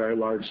have a very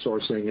large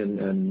sourcing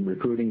and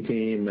recruiting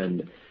team,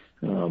 and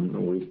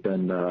we've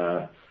been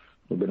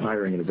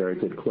hiring at a very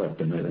good clip,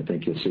 and I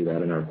think you'll see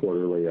that in our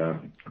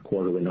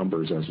quarterly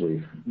numbers as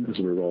we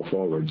roll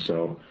forward.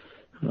 So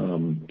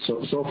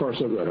far,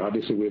 so good.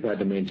 Obviously, we've had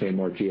to maintain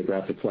more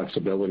geographic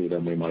flexibility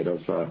than we might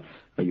have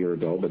a year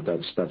ago, but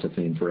that's a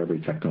theme for every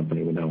tech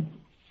company we know.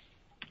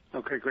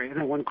 Okay, great. And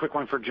then one quick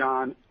one for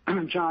John.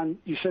 John,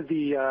 you said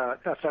the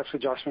FX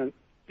adjustment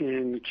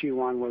in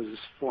Q1 was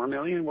 $4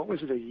 million. What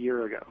was it a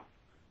year ago,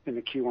 in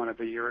the Q1 of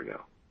a year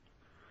ago?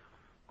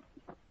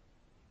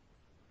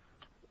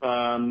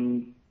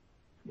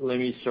 let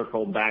me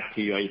circle back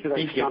to you. I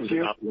think it was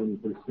about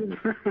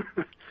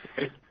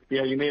 1%.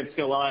 Yeah, you may have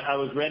said, well, I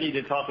was ready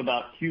to talk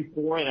about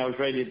Q4 and I was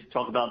ready to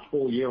talk about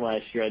full year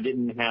last year. I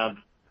didn't have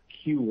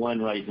Q1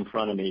 right in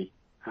front of me.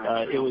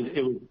 It was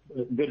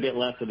a good bit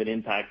less of an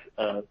impact,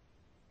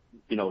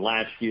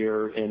 last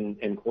year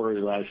and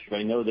quarterly last year.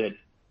 I know that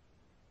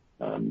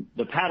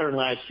the pattern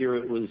last year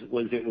it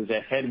was a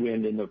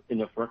headwind in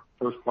the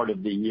first part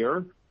of the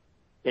year,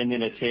 and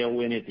then a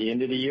tailwind at the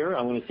end of the year.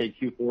 I want to say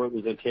Q4 it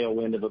was a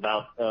tailwind of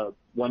about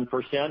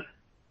 1%,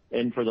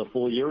 and for the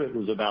full year it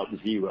was about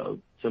 0.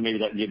 So maybe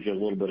that gives you a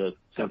little bit of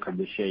sense of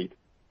the shape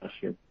last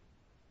year.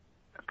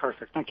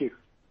 Perfect. Thank you.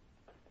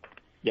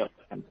 Yep,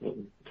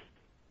 absolutely.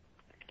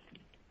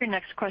 Your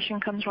next question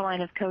comes from the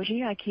line of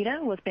Koji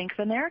Ikeda with Bank of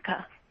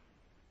America.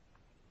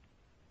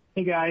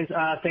 Hey guys,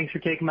 thanks for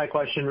taking my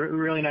question.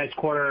 Really nice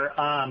quarter.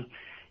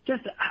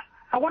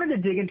 I wanted to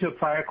dig into a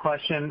prior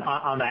question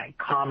on that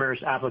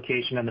commerce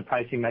application and the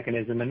pricing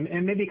mechanism,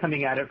 and maybe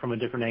coming at it from a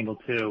different angle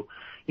too.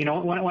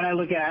 When I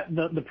look at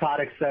the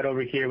product set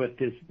over here with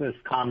this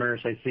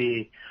commerce, I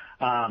see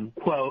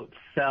quote,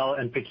 sell,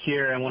 and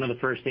procure, and one of the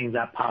first things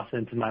that pops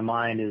into my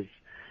mind is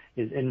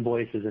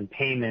invoices and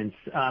payments.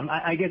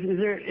 I guess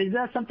is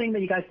that something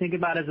that you guys think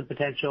about as a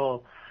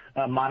potential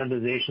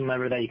monetization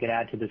lever that you could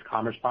add to this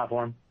commerce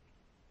platform?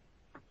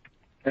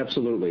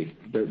 Absolutely.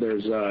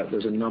 There's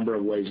a number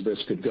of ways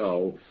this could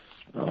go.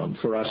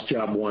 For us,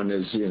 job one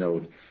is,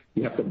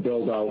 you have to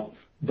build out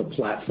the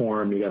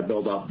platform, you got to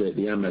build out the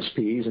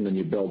MSPs, and then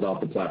you build out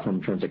the platform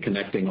in terms of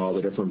connecting all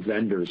the different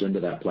vendors into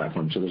that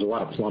platform. So there's a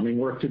lot of plumbing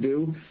work to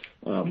do.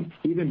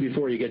 Even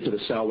before you get to the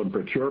sell and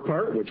procure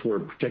part, which we're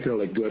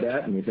particularly good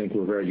at, and we think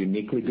we're very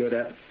uniquely good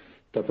at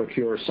the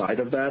procure side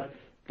of that,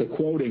 the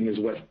quoting is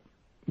what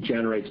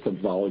generates the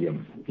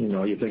volume.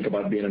 You think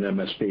about being an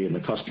MSP and the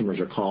customers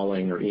are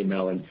calling or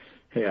emailing,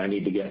 hey, I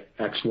need to get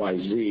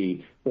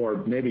XYZ, or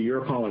maybe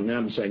you're calling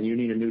them saying you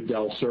need a new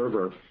Dell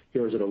server.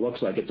 Here's what it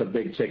looks like. It's a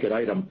big ticket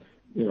item.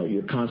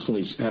 You're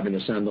constantly having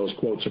to send those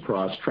quotes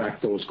across,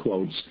 track those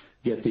quotes,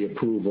 get the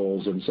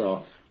approvals, and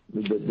so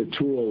the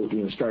tool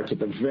starts at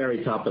the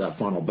very top of that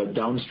funnel. But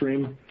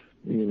downstream,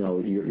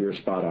 you're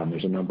spot on.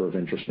 There's a number of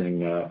interesting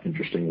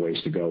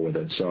ways to go with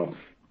it. So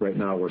right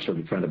now we're sort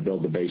of trying to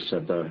build the base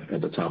at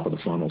the top of the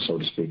funnel, so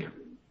to speak.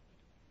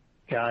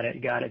 Got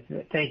it.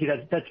 Thank you.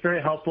 That's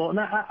very helpful. And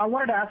I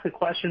wanted to ask a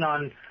question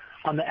on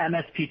the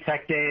MSP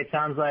Tech Day. It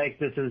sounds like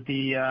this is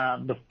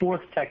the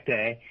fourth Tech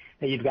Day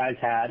that you guys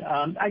had.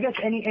 I guess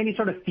any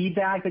sort of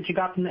feedback that you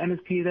got from the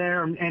MSP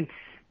there, and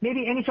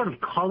maybe any sort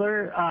of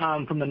color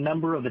from the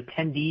number of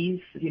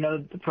attendees,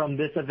 from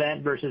this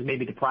event versus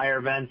maybe the prior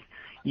events,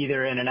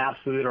 either in an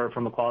absolute or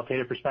from a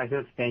qualitative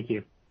perspective? Thank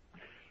you.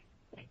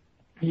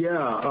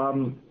 Yeah.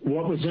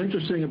 What was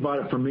interesting about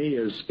it for me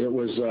is it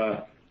was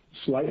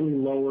slightly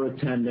lower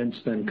attendance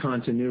than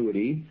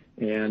Continuity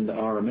and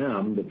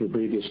RMM, the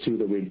previous two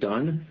that we've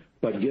done.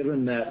 But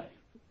given that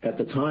at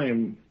the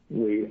time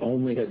we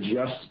only had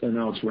just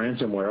announced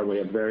ransomware, we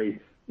had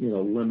very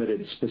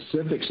limited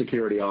specific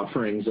security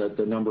offerings, that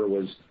the number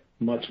was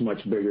much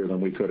bigger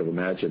than we could have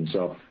imagined.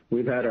 So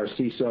we've had our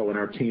CISO and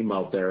our team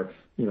out there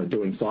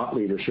doing thought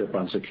leadership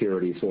on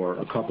security for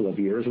a couple of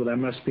years with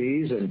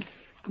MSPs, and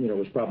it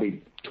was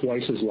probably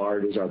twice as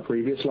large as our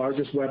previous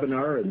largest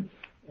webinar, and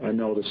I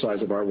know the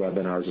size of our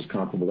webinars is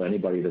comparable to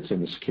anybody that's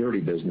in the security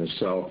business.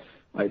 So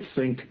I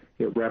think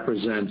it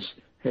represents,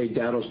 hey,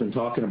 Datto's been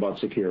talking about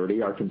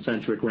security, our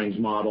concentric rings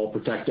model,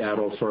 protect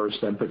Datto first,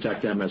 then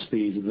protect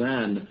MSPs,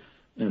 then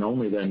and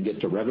only then get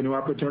to revenue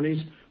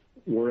opportunities.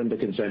 We're in the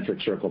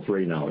concentric circle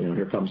 3 now.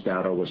 Here comes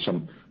Datto with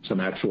some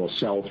actual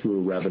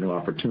sell-through revenue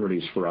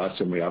opportunities for us,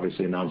 and we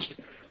obviously announced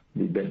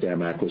the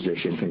BitDam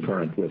acquisition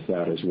concurrent with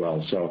that as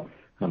well. So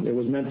it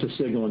was meant to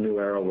signal a new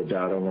era with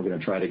Datto, and we're going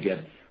to try to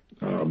get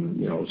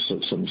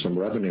some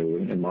revenue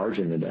and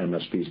margin into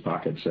MSP's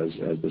pockets as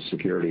the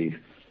security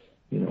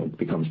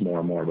becomes more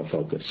and more of a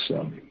focus.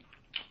 So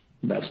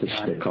that's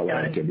the color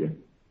I give you.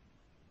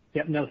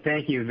 Yep. No,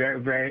 thank you.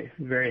 Very, very,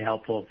 very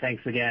helpful.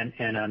 Thanks again,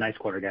 and a nice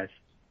quarter, guys.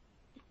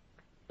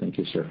 Thank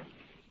you, sir.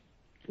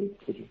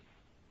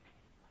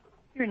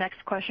 Your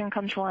next question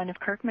comes from the line of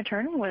Kirk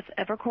Materne with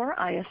Evercore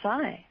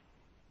ISI.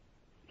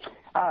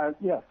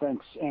 Yeah,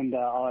 thanks. And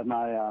I'll add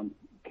my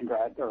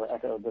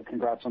echo the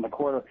congrats on the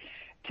quarter.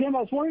 Tim, I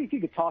was wondering if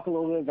you could talk a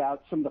little bit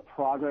about some of the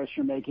progress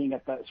you're making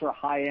at the sort of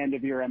high end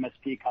of your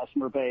MSP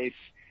customer base.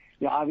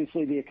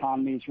 Obviously the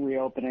economy's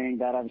reopening.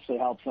 That obviously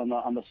helps on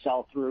the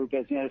sell-through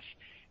business.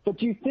 But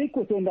do you think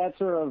within that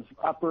sort of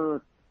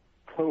upper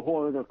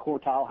cohort or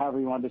quartile, however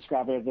you want to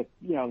describe it, the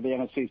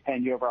MSP's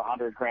paying you over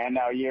 $100,000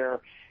 now a year,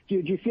 do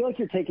you feel like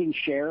you're taking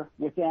share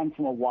with them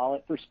from a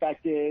wallet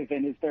perspective?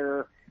 And is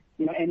there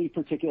any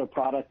particular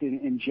product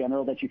in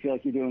general that you feel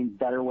like you're doing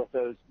better with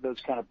those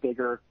kind of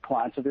bigger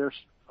clients of yours,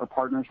 or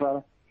partners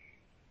rather?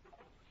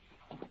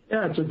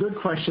 Yeah, it's a good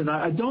question.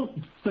 I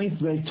don't think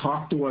they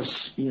talk to us,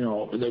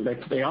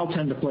 they all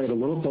tend to play it a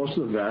little close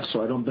to the vest,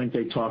 so I don't think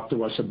they talk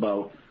to us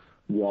about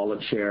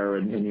wallet share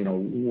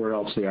and where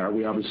else they are.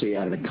 We obviously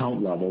at an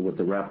account level with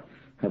the rep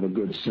have a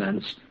good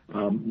sense.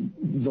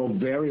 The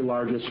very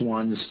largest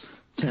ones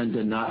tend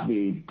to not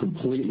be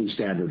completely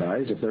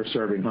standardized. If they're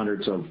serving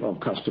hundreds of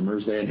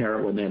customers, they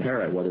inherit when they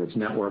inherit, whether it's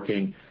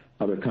networking,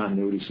 other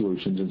continuity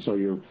solutions. And so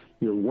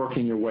you're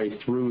working your way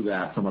through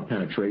that from a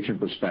penetration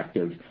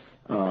perspective.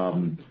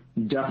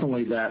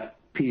 Definitely that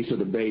piece of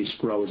the base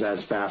grows as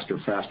faster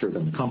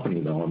than the company,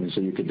 though. I mean,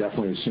 so you could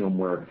definitely assume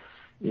we're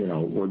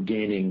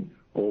gaining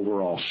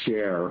overall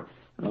share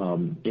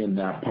in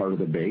that part of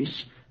the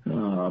base.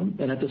 And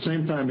at the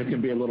same time, it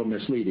can be a little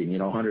misleading.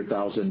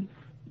 100,000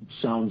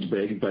 sounds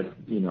big, but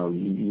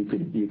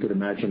you could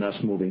imagine us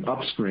moving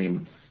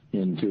upstream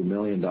into $1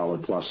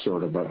 million plus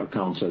sort of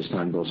accounts as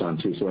time goes on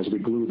too. So as we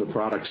glue the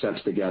product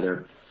sets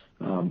together,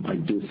 I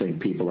do think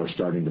people are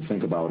starting to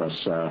think about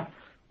us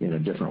in a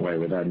different way.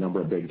 We've had a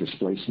number of big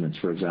displacements,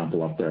 for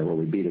example, up there where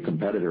we beat a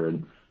competitor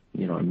and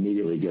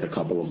immediately get a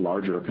couple of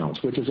larger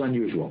accounts, which is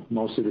unusual.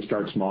 Mostly we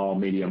start small,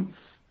 medium,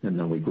 and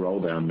then we grow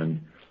them.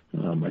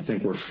 And I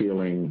think we're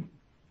feeling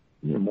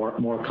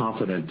more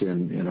confident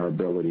in our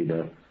ability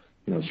to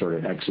sort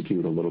of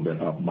execute a little bit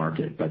up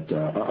market. But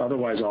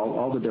otherwise,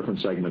 all the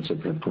different segments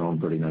have grown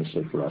pretty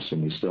nicely for us,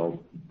 and we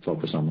still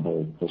focus on the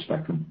whole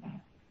spectrum.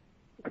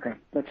 Okay,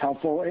 that's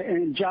helpful.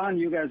 And John,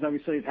 you guys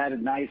obviously have had a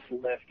nice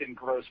lift in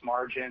gross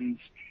margins.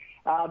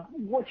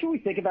 What should we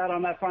think about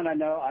on that front? I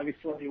know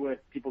obviously with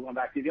people going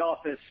back to the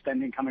office,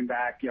 spending coming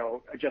back,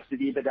 adjusted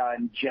EBITDA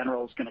in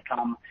general is going to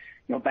come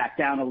back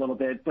down a little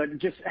bit. But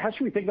just how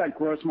should we think about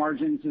gross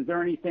margins? Is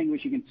there anything we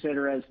should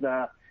consider as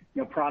the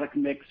product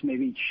mix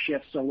maybe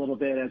shifts a little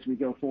bit as we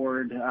go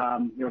forward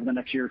over the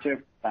next year or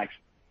two? Thanks.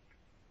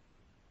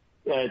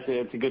 Yeah,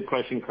 it's a good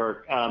question,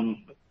 Kirk.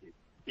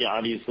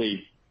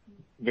 Obviously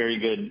very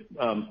good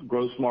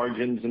gross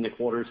margins in the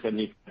quarter,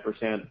 70%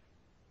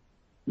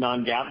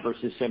 non-GAAP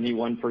versus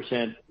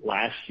 71%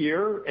 last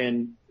year.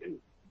 And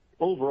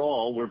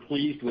overall, we're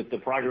pleased with the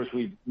progress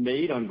we've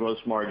made on gross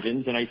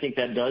margins. And I think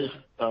that does,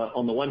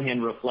 on the one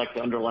hand, reflect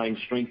the underlying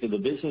strength of the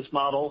business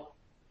model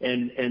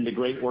and the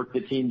great work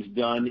the team's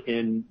done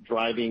in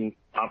driving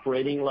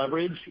operating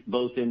leverage,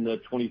 both in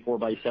the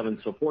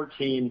 24/7 support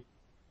team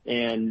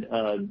and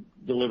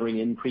delivering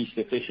increased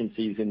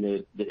efficiencies in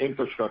the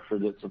infrastructure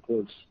that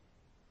supports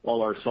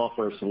all our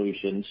software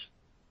solutions.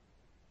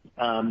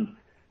 But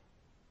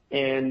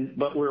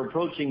we're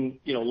approaching,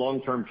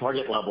 long-term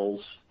target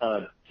levels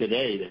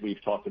today that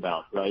we've talked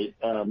about, right?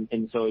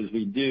 And so as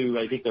we do,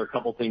 I think there are a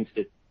couple things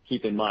to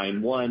keep in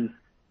mind. One,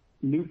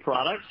 new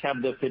products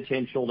have the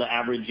potential to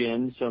average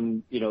in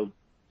some,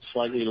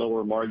 slightly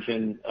lower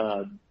margin,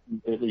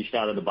 at least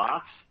out of the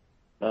box,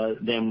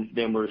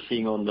 than we're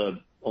seeing on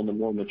the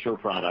more mature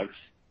products.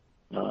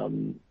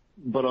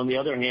 But on the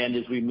other hand,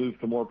 as we move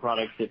to more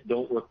products that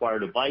don't require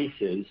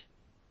devices,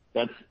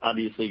 that's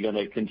obviously going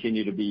to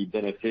continue to be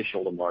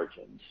beneficial to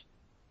margins.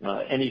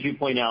 And as you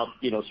point out,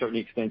 certain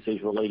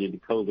expenses related to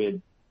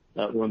COVID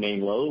remain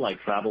low,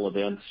 like travel,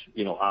 events,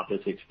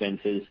 office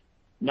expenses.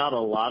 Not a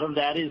lot of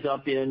that is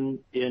up in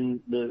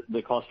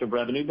the cost of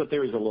revenue, but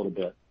there is a little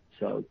bit.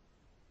 So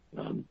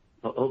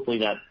hopefully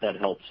that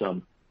helps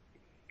some.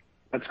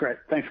 That's great.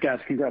 Thanks, guys.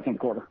 Congrats on the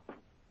quarter.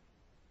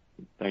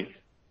 Thanks.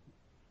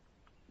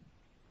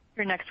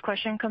 Your next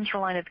question comes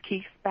from the line of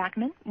Keith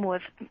Bachman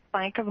with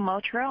Bank of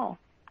Montreal.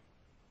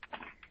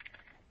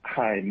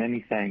 Hi,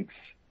 many thanks.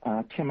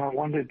 Tim, I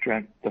wanted to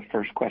direct the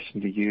first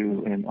question to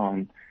you and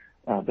on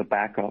the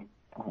backup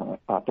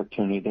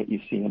opportunity that you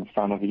see in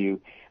front of you.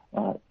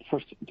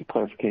 First, the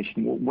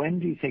clarification, when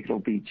do you think it'll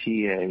be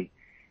GA?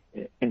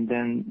 And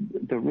then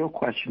the real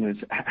question is,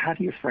 how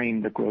do you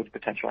frame the growth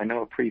potential? I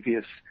know a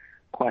previous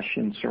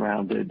question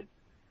surrounded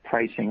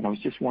pricing, and I was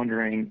just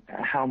wondering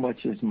how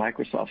much is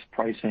Microsoft's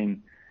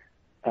pricing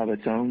of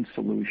its own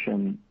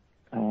solution,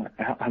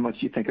 how much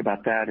do you think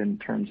about that in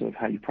terms of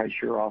how you price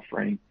your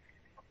offering?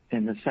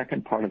 And the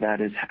second part of that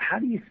is, how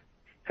do you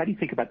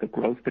think about the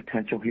growth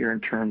potential here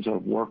in terms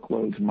of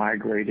workloads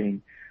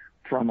migrating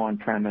from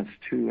on-premise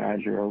to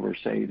Azure over,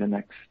 say, the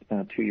next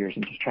 2 years?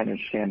 I'm just trying to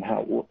understand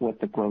what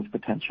the growth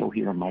potential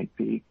here might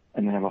be.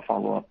 And then I have a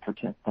follow-up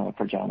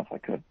for John, if I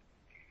could.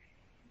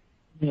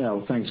 Yeah,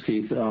 well, thanks,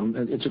 Keith.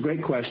 It's a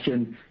great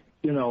question.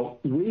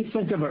 We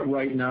think of it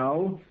right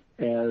now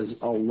as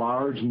a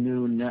large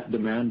new net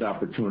demand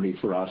opportunity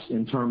for us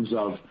in terms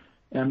of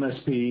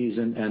MSPs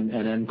and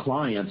end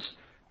clients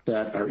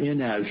that are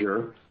in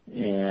Azure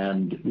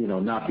and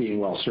not being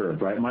well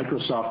served, right?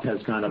 Microsoft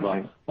has kind of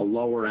a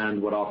lower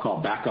end, what I'll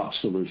call backup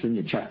solution.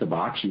 You check the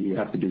box. You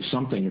have to do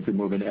something if you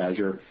move into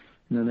Azure.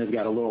 And then they've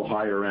got a little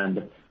higher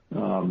end,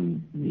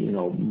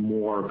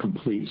 more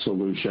complete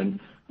solution.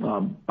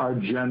 Our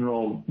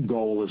general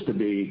goal is to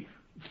be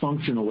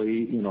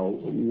functionally,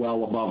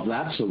 well above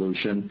that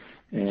solution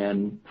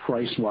and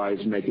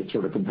price-wise make it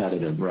sort of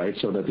competitive, right?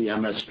 So that the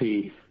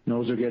MSP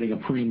knows they're getting a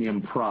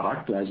premium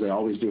product, as they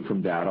always do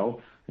from Datto.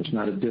 It's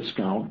not a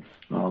discount.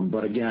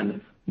 But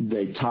again,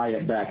 they tie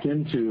it back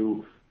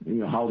into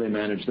how they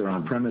manage their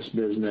on-premise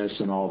business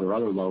and all their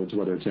other loads,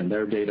 whether it's in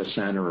their data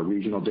center or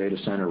regional data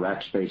center,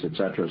 rack space, et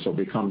cetera. So it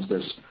becomes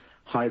this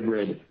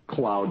hybrid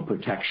cloud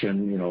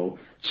protection,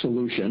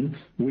 solution.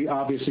 We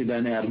obviously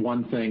then add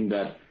one thing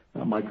that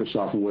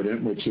Microsoft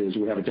wouldn't, which is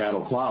we have a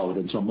Datto Cloud,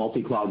 and so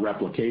multi-cloud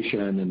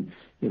replication and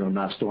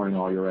not storing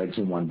all your eggs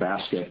in one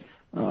basket,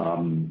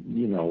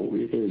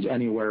 is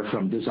anywhere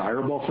from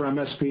desirable for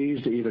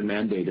MSPs to even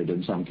mandated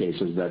in some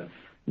cases that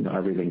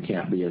everything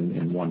can't be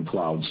in one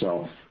cloud.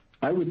 So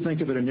I would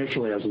think of it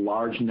initially as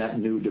large net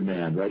new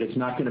demand, right? It's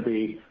not going to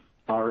be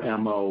our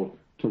MO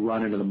to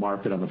run into the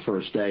market on the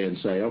first day and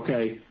say,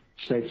 okay,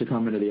 safe to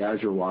come into the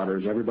Azure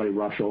waters, everybody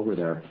rush over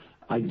there.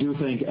 I do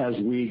think as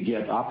we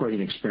get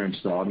operating experience,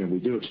 though, we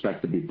do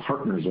expect to be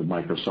partners of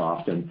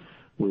Microsoft, and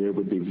we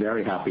would be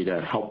very happy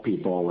to help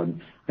people,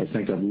 and I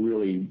think a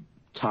really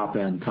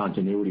top-end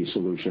continuity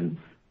solution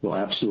will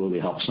absolutely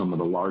help some of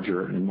the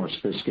larger and more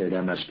sophisticated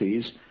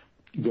MSPs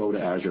go to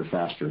Azure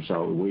faster.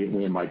 So we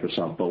and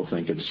Microsoft both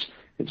think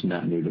it's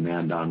net new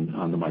demand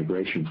on the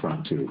migration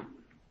front, too.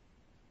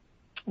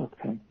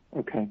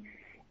 Okay.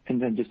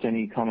 And then just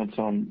any comments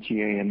on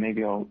GA, and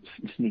maybe I'll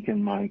sneak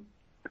in my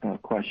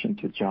question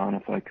to John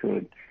if I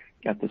could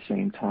at the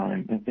same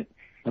time.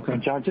 Okay.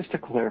 John, just a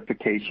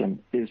clarification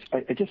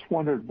I just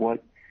wondered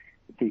what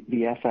the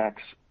FX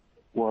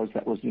was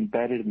that was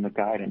embedded in the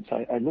guidance.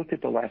 I looked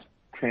at the last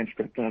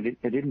transcript and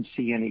I didn't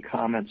see any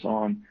comments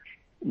on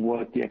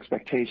what the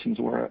expectations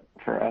were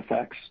for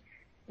FX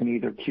in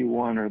either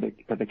Q1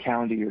 or the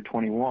calendar year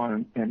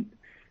 21. And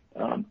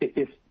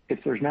if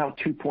there's now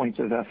 2 points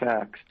of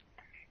FX,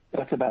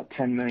 that's about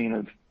 $10 million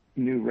of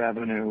new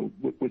revenue,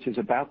 which is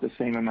about the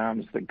same amount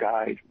as the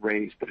guide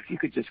raised. But if you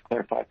could just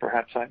clarify,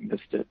 perhaps I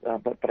missed it,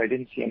 but I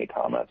didn't see any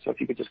comments. So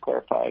if you could just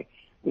clarify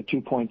the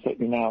 2 points that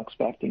you're now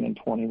expecting in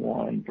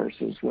 21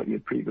 versus what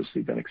you'd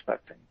previously been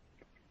expecting.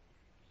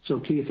 So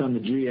Keith, on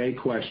the GA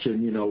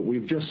question,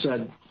 we've just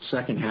said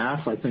second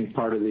half. I think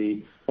part of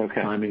the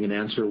timing and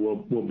answer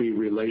will be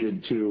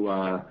related to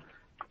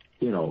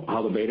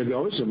how the beta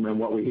goes and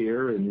what we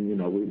hear,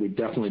 and we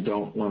definitely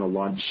don't want to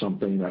launch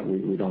something that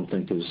we don't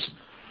think is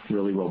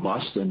really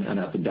robust and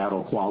at the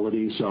Datto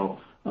quality. So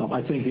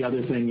I think the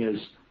other thing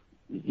is,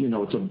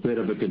 it's a bit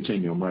of a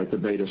continuum, right? The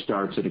beta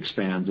starts, it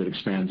expands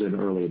in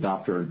early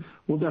adopter, and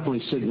we'll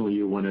definitely signal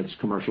you when it's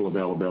commercial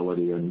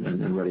availability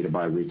and ready to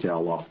buy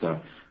retail off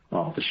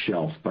the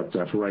shelf. But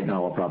for right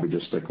now, I'll probably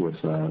just stick with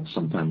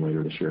sometime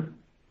later this year.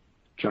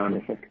 John?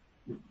 Terrific.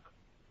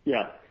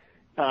 Yeah.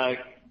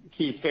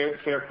 Keith,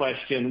 fair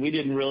question. We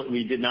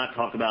did not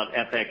talk about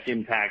FX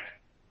impact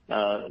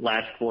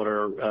last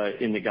quarter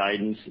in the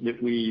guidance.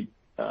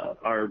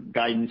 Our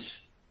guidance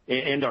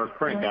and our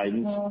current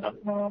guidance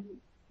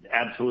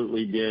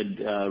absolutely did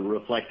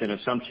reflect an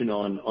assumption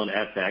on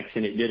FX,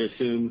 and it did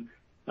assume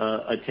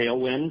a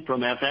tailwind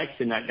from FX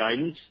in that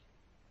guidance.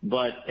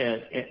 But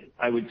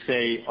I would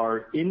say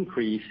our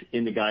increase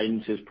in the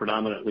guidance is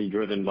predominantly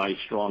driven by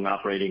strong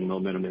operating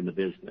momentum in the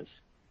business,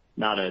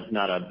 not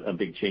a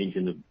big change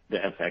in the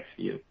FX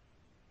view.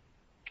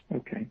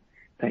 Okay.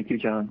 Thank you,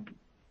 John.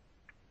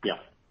 Yeah.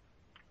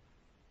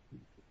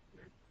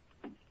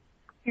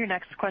 Your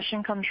next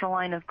question comes from the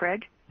line of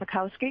Greg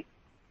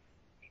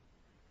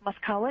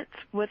Moskowitz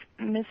with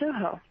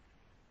Mizuho.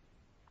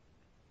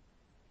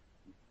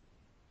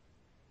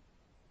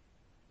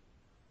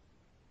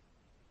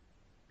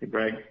 Hey,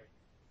 Greg.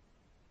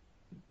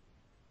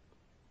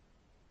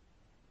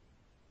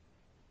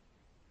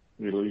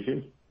 Did we lose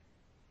you?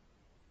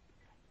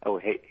 Oh,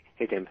 hey,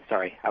 Tim.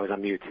 Sorry, I was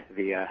on mute.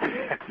 The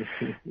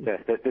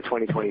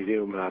 2020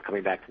 Zoom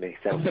coming back to me.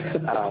 So,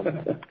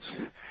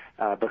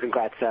 but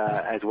congrats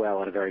as well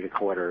on a very good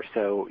quarter.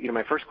 So,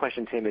 my first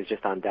question, Tim, is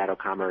just on Datto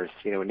Commerce.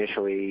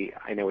 Initially,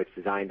 I know it's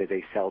designed as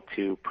a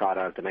sell-to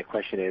product, and my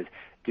question is,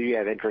 do you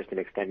have interest in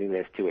extending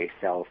this to a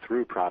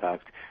sell-through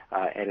product?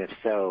 And if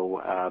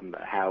so,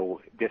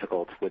 how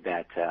difficult would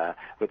that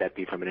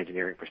be from an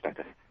engineering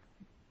perspective?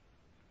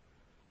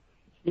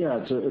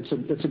 Yeah,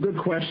 it's a good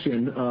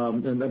question.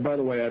 And by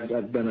the way,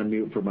 I've been on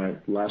mute for my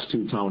last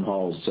 2 town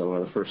halls,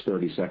 so the first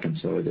 30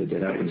 seconds, so it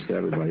happens to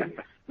everybody.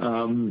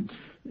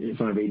 In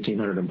front of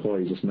 1,800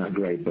 employees, it's not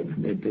great, but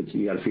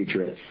you got to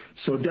feature it.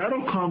 So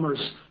Datto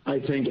Commerce, I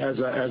think, as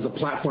a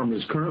platform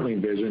is currently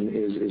envisioned,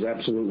 is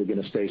absolutely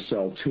going to stay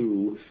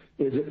sell-to.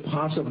 Is it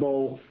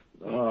possible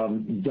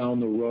down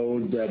the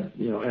road that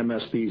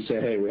MSPs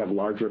say, hey, we have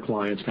larger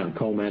clients, kind of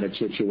co-managed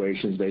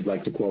situations, they'd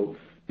like to quote,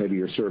 maybe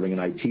you're serving an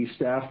IT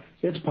staff?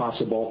 It's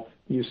possible.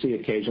 You see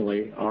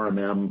occasionally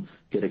RMM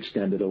get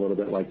extended a little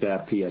bit like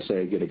that,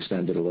 PSA get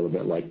extended a little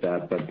bit like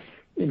that, but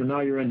now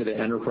you're into the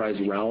enterprise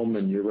realm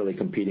and you're really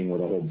competing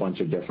with a whole bunch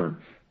of different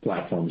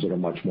platforms that are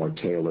much more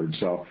tailored.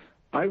 So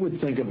I would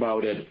think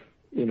about it,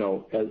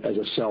 as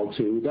a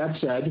sell-to. That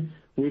said,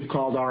 we've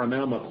called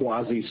RMM a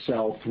quasi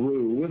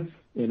sell-through,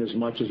 in as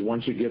much as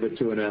once you give it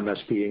to an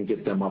MSP and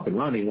get them up and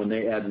running, when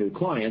they add new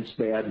clients,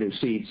 they add new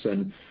seats,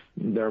 and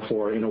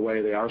therefore, in a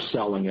way, they are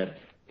selling it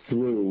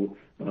through,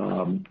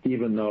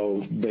 even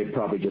though they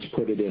probably just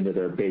put it into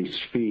their base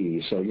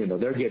fee. So,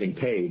 they're getting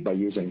paid by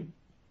using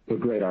a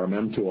great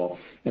RMM tool.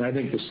 And I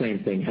think the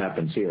same thing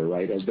happens here,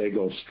 right? As they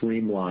go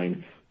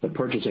streamline the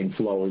purchasing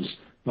flows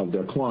of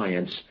their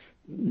clients,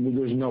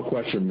 there's no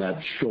question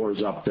that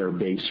shores up their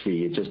base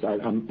fee. It's just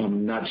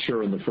I'm not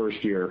sure in the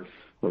first year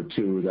or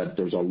two that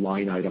there's a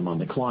line item on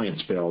the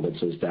client's bill that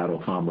says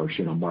Datto Commerce,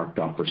 marked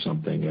up or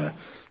something.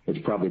 It's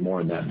probably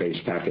more in that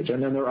base package.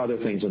 And then there are other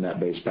things in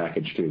that base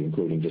package too,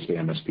 including just the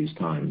MSP's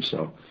time.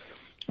 So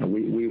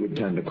we would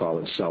tend to call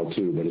it sell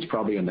to, but it's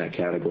probably in that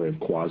category of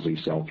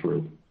quasi sell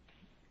through.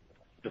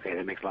 Okay,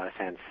 that makes a lot of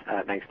sense.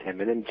 Thanks, Tim.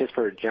 And then just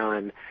for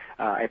John,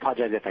 I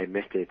apologize if I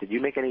missed it. Did you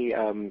make any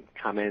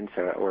comments,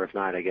 or if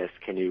not, I guess,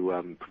 can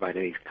you provide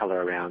any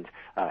color around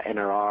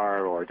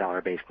NRR or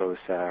dollar-based gross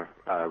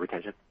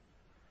retention?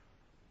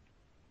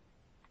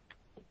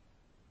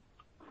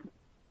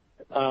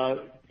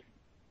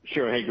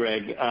 Sure. Hey,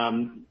 Greg.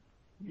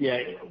 Yeah,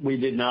 we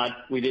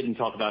didn't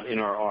talk about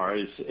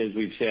NRR. As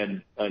we've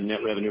said,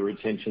 net revenue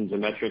retention is a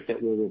metric that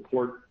we'll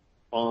report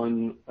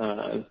on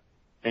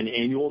an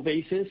annual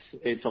basis.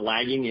 It's a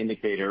lagging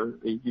indicator.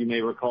 You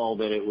may recall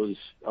that it was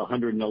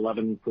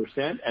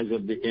 111% as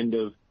of the end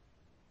of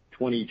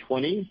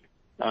 2020.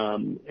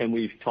 And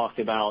we've talked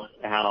about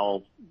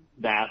how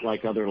that,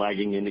 like other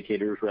lagging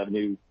indicators,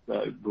 revenue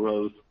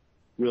growth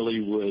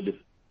really would,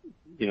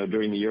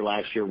 during the year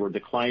last year, were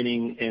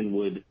declining and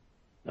would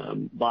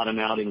bottom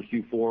out in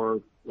Q4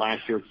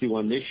 last year,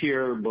 Q1 this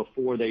year,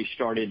 before they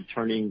started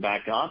turning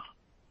back up,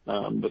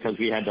 because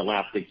we had to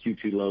lap the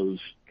Q2 lows,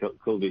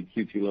 COVID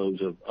Q2 lows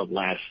of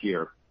last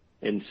year.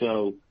 And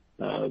so,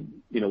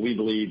 we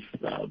believe,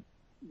 that,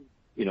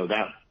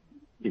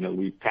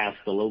 we've passed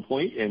the low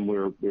point and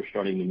we're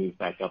starting to move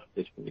back up at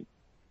this point.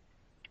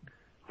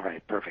 All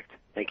right, perfect.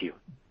 Thank you.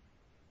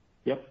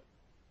 Yep.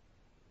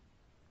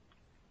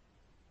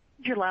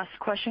 Your last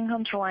question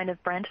comes from the line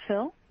of Brent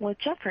Thill with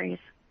Jefferies.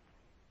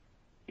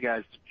 Hey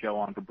guys, Joe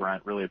on for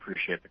Brent. Really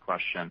appreciate the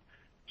question.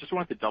 Just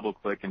wanted to double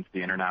click into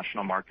the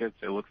international markets.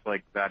 It looks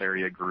like that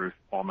area grew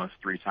almost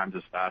 3 times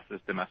as fast as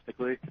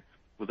domestically.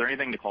 Was there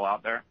anything to call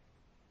out there?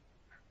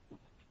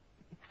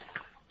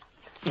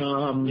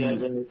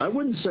 I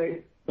wouldn't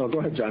say. Oh, go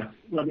ahead, John.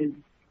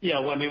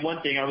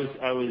 One thing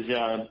I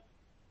was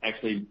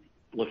actually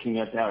looking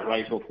at that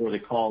right before the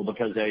call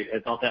because I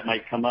thought that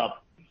might come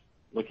up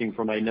looking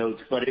for my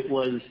notes, but it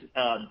was,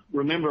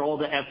 remember all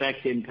the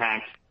FX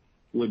impact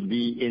would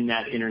be in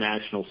that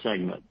international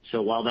segment.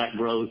 So while that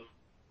growth,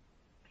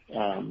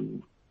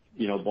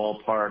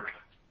 ballpark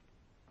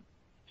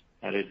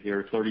at it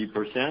here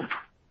 30%,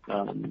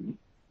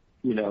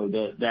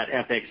 that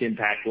FX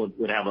impact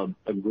would have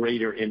a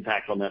greater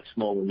impact on that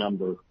smaller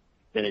number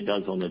than it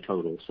does on the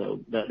total.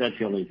 So that's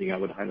the only thing I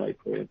would highlight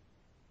for you.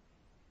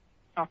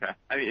 Okay.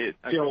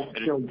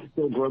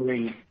 Still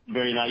growing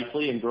very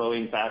nicely and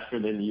growing faster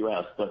than the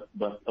U.S., but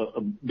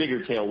a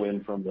bigger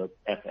tailwind from the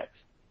FX.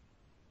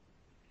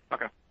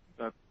 Okay.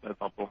 That's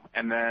helpful.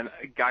 And then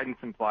guidance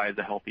implies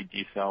a healthy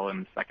decel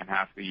in the second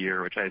half of the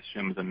year, which I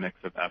assume is a mix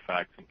of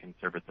FX and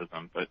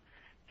conservatism. But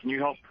can you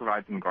help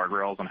provide some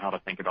guardrails on how to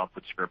think about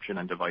subscription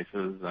and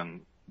devices,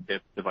 and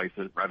if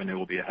devices revenue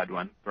will be a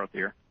headwind throughout the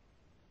year?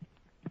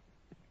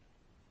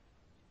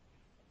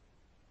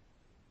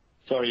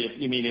 Sorry,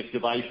 you mean if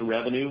device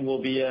revenue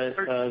will be a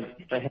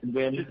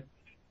headwind?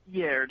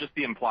 Yeah, or just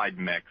the implied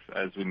mix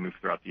as we move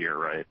throughout the year,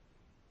 right?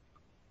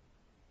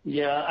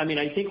 Yeah, I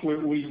think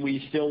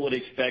we still would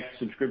expect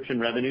subscription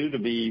revenue to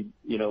be,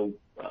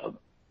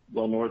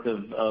 well north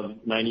of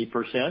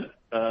 90%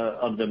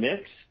 of the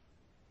mix.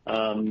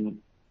 And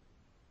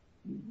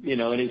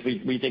as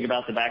we think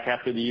about the back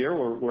half of the year,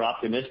 we're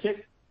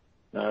optimistic.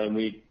 And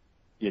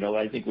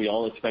I think we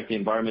all expect the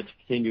environment to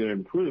continue to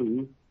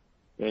improve.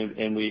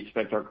 And we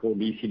expect our core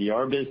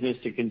BCDR business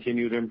to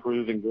continue to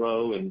improve and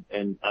grow. And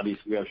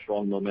obviously we have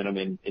strong momentum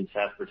in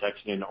SaaS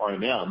protection and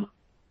RMM.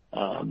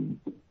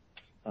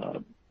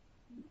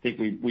 I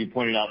think we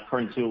pointed out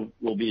currency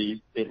will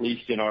be, at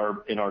least in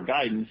our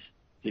guidance,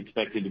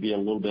 expected to be a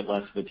little bit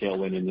less of a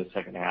tailwind in the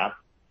second half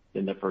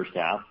than the first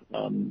half,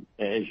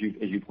 as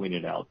you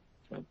pointed out.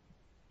 So.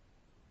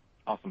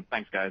 Awesome.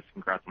 Thanks, guys.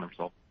 Congrats on the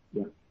result.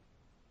 Yeah.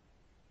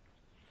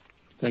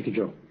 Thank you,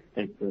 Joe.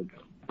 Thanks, Greg.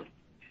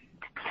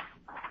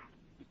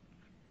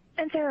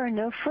 And there are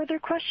no further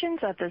questions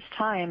at this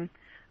time.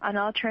 And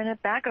I'll turn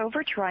it back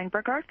over to Ryan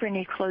Burkart for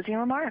any closing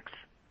remarks.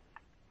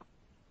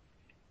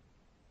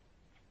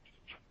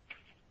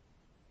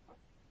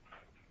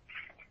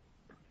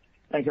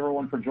 Thank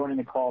everyone for joining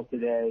the call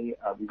today.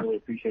 We really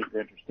appreciate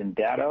your interest in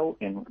Datto,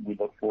 and we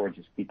look forward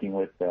to speaking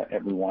with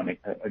everyone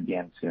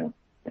again soon.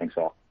 Thanks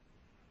all.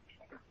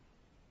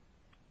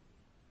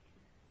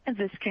 And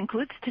this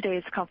concludes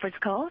today's conference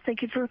call.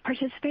 Thank you for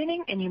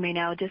participating, and you may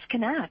now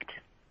disconnect.